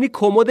 حالا میبینی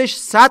کمدش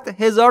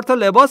 100,000 تا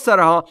لباس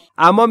داره ها،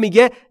 اما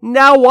میگه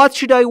Now what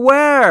should I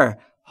wear؟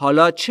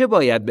 حالا چه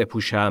باید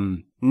بپوشم؟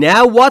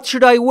 Now what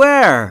should I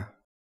wear?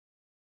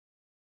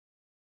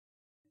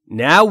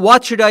 Now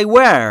what should I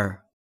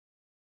wear?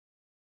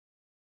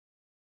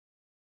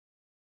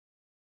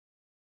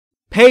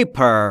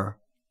 paper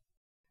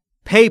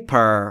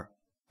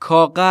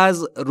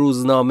کاغذ،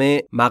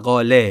 روزنامه،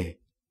 مقاله.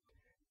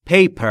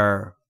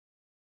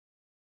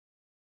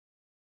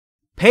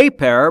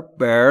 paper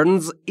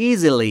burns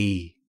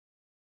easily.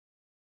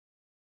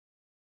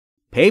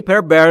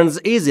 paper burns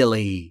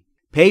easily.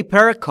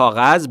 paper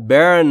کاغذ،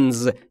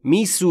 burns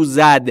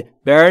میسوزد.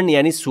 burn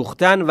یعنی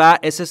سوختن و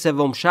اس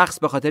سوم شخص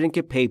به خاطر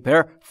اینکه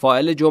paper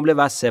فاعل جمله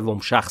و سوم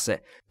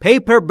شخصه.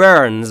 paper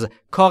burns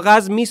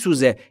کاغذ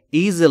میسوزه.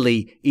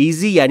 easily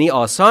easy یعنی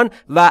آسان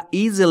و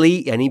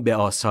easily یعنی به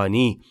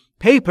آسانی.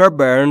 paper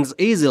burns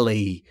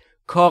easily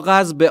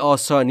کاغذ به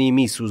آسانی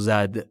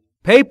میسوزد.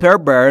 paper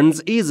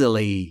burns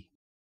easily.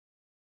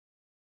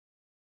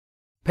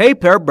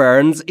 paper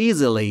burns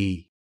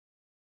easily.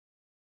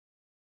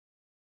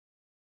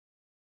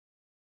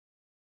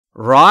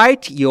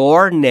 Write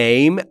your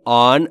name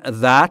on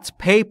that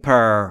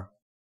paper.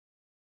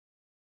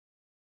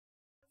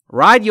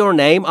 Write your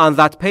name on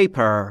that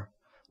paper.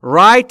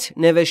 Write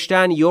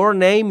نوشتن. your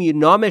name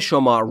نام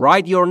شما.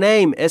 Write your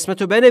name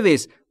اسمتو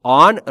بنویس.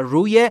 on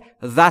روی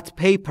that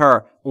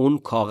paper اون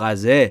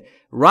کاغذه.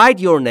 Write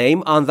your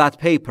name on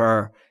that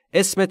paper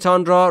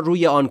اسمتان را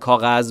روی آن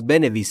کاغذ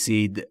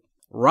بنویسید.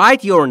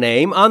 Write your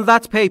name on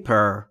that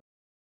paper.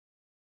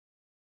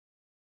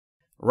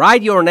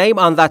 Write your name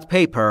on that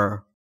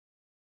paper.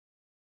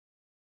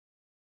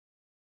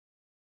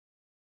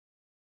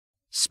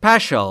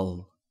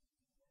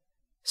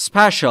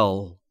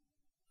 special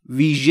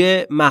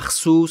ویژه،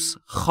 مخصوص،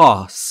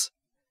 خاص.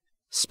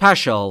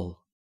 special.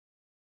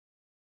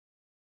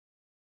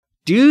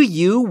 Do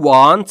you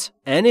want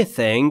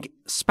anything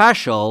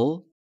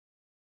special?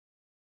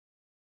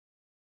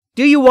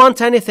 Do you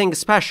want anything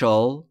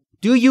special?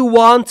 Do you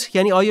want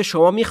یعنی آیا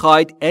شما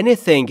میخواید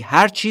anything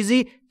هر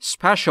چیزی،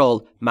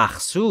 special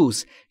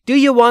مخصوص. Do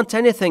you want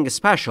anything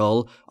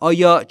special؟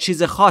 آیا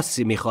چیز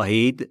خاصی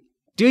میخواهید؟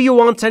 Do you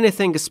want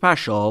anything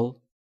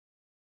special?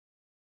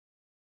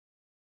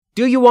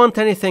 Do you want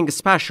anything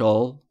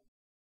special?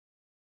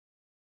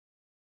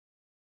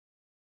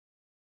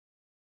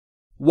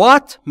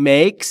 What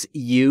makes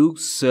you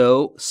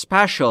so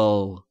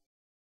special?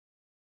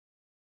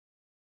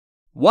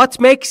 What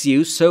makes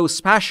you so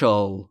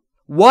special?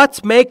 What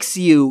makes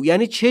you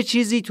یعنی چه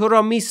چیزی تو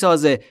را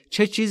میسازه،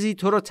 چه چیزی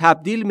تو را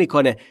تبدیل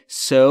میکنه.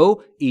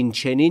 So این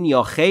چنین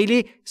یا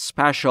خیلی،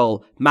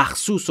 special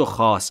مخصوص و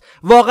خاص.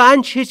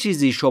 واقعا چه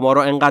چیزی شما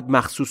را انقدر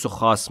مخصوص و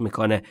خاص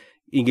میکنه؟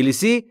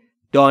 انگلیسی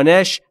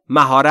دانش،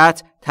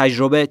 مهارت،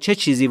 تجربه، چه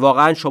چیزی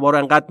واقعا شما رو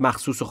انقدر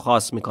مخصوص و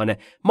خاص میکنه؟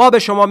 ما به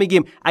شما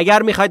میگیم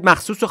اگر میخواید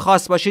مخصوص و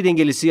خاص باشید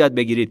انگلیسی یاد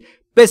بگیرید.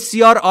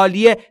 بسیار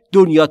عالیه،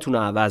 دنیاتون رو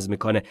عوض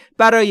میکنه.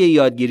 برای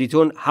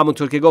یادگیریتون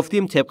همونطور که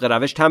گفتیم طبق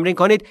روش تمرین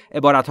کنید.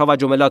 عبارتها و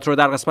جملات رو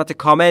در قسمت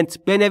کامنت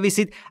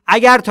بنویسید.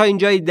 اگر تا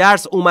اینجای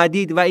درس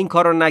اومدید و این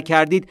کار رو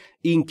نکردید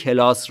این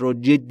کلاس رو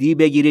جدی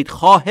بگیرید.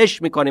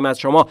 خواهش میکنیم از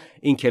شما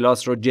این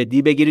کلاس رو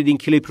جدی بگیرید، این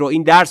کلیپ رو،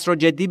 این درس رو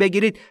جدی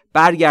بگیرید.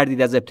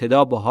 برگردید از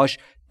ابتدا باهاش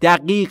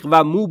دقیق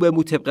و مو به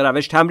مو طبق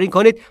روش تمرین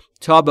کنید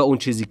تا به اون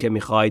چیزی که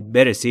میخواید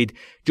برسید.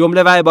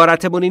 جمله و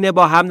عبارتمون اینه،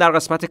 با هم در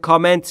قسمت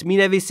کامنت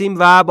مینویسیم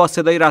و با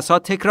صدای رسا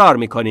تکرار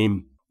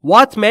میکنیم.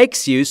 What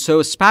makes you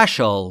so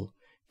special؟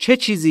 چه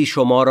چیزی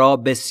شما را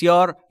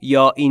بسیار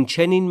یا این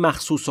چنین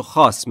مخصوص و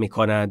خاص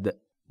میکند؟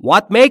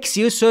 What makes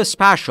you so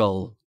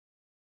special؟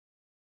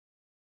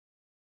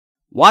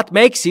 What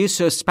makes you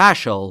so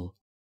special؟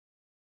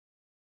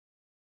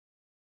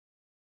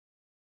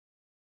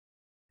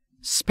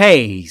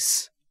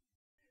 Space.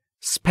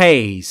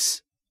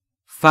 Space.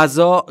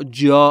 فضا،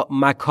 جا،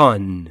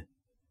 مکان.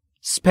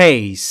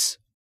 Space.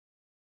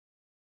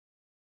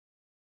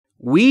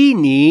 We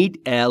need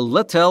a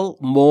little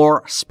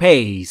more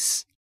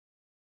space.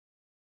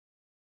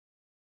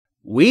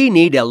 We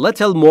need a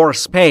little more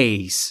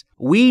space.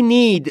 We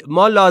need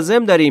ما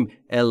لازم داریم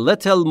a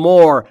little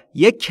more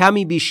یک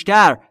کمی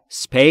بیشتر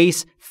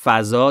space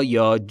فضا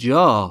یا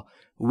جا.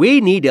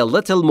 We need a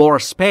little more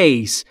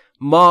space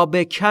ما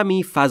به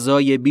کمی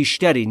فضای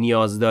بیشتری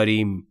نیاز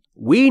داریم.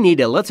 We need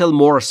a little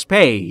more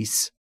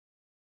space.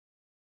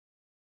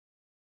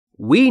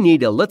 We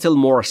need a little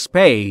more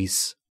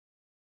space.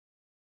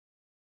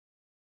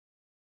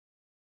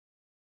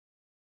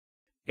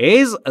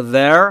 Is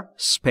there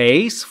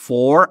space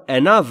for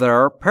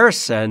another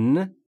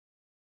person?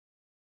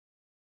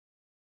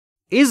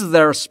 Is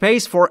there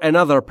space for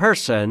another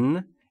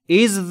person?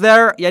 Is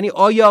there یعنی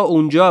آیا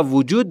اونجا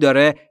وجود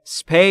داره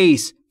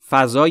space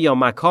فضا یا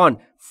مکان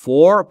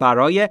for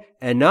برای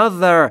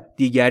another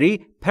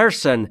دیگری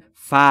person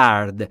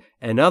فرد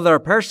another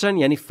person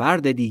یعنی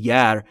فرد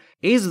دیگر.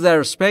 Is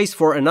there space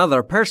for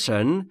another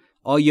person؟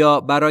 آیا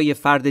برای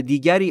فرد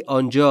دیگری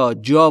آنجا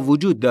جا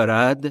وجود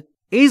دارد؟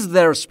 Is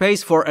there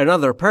space for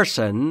another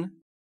person؟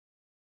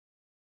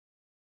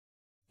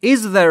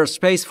 Is there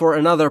space for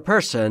another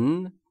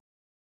person؟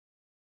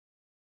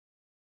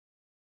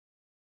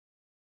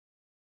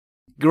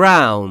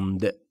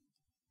 ground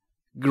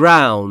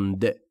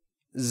ground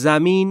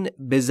زمین،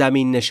 به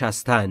زمین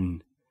نشستن.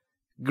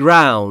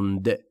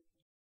 ground.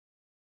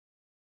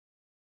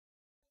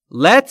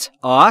 Let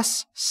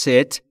us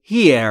sit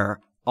here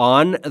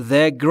on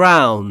the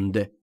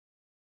ground.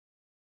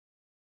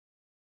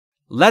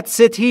 Let's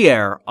sit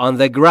here on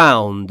the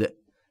ground.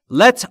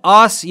 Let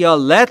us یا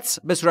let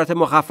به صورت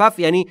مخفف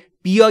یعنی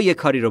بیا یک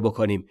کاری رو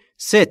بکنیم.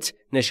 sit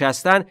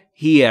نشستن،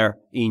 here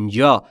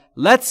اینجا.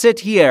 Let's sit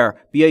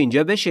here بیا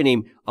اینجا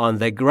بشینیم on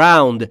the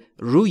ground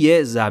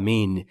روی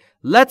زمین.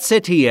 Let's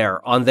sit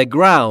here on the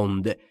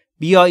ground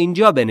بیا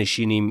اینجا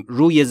بنشینیم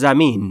روی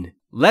زمین.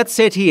 Let's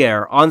sit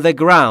here on the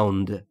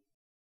ground.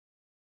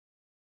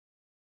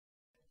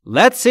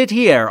 Let's sit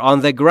here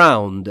on the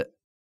ground.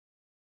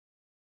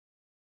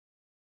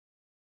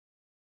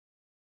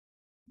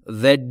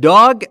 The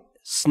dog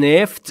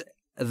sniffed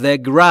the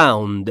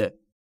ground.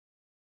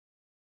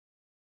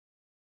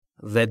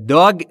 The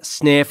dog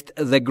sniffed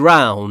the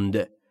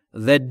ground.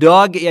 The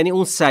dog یعنی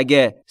اون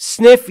سگه.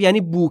 Sniff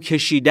یعنی بو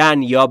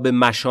کشیدن یا به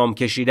مشام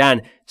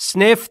کشیدن.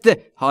 Sniffed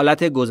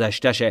حالت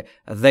گذشتشه.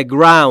 The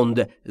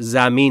ground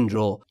زمین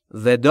رو.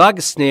 The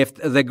dog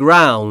sniffed the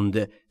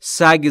ground.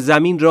 سگ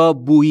زمین را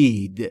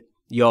بویید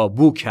یا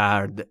بو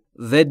کرد.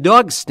 The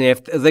dog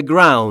sniffed the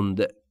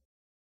ground.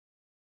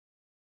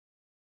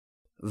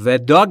 The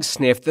dog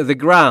sniffed the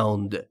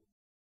ground.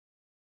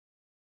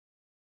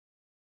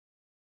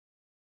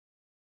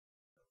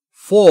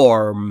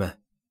 Form.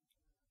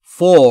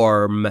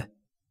 Form.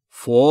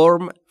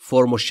 Form.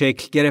 فرم و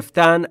شکل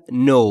گرفتن.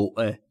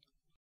 نوع.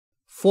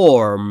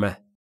 Form.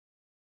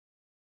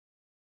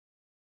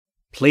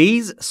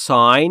 Please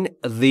sign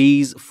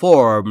these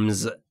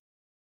forms.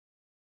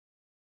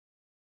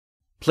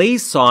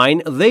 Please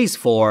sign these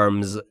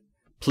forms.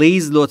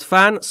 Please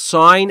لطفاً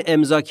sign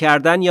امضا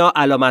کردن یا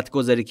علامت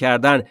گذاری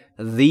کردن.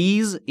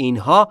 These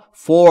اینها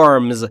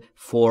forms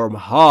فرم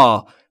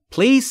ها.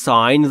 Please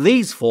sign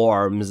these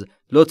forms.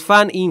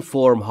 لطفاً این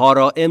فرم ها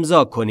را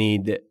امضا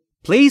کنید.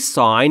 Please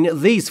sign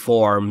these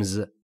forms.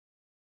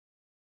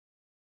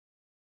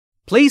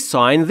 Please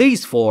sign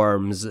these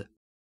forms.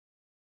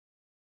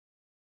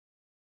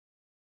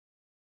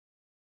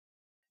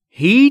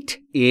 Heat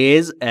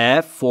is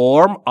a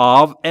form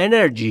of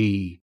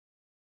energy.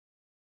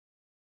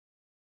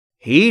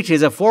 Heat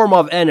is a form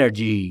of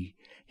energy.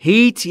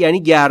 Heat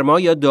یعنی گرما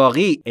یا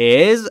داغی.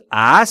 Is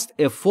است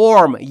a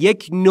form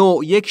یک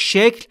نوع یک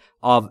شکل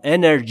of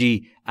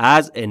energy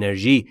از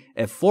انرژی.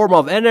 A form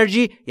of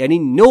energy یعنی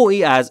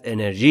نوعی از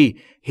انرژی.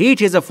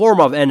 Heat is a form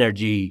of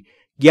energy.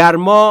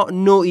 گرما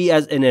نوعی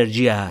از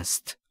انرژی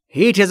است.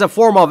 Heat is a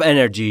form of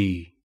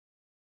energy.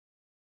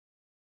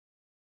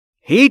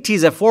 Heat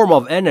is a form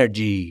of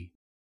energy.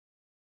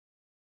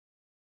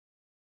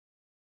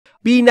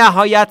 بی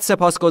نهایت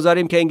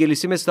سپاسگزاریم که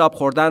انگلیسی مثل آب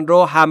خوردن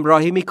رو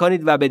همراهی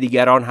میکنید و به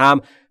دیگران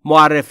هم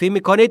معرفی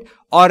میکنید.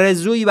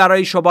 آرزویی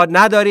برای شما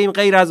نداریم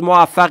غیر از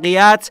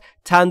موفقیت،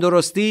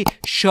 تندرستی،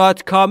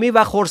 شادکامی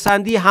و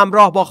خرسندی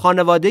همراه با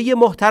خانواده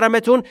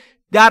محترمتون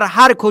در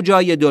هر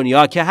کجای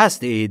دنیا که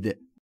هستید.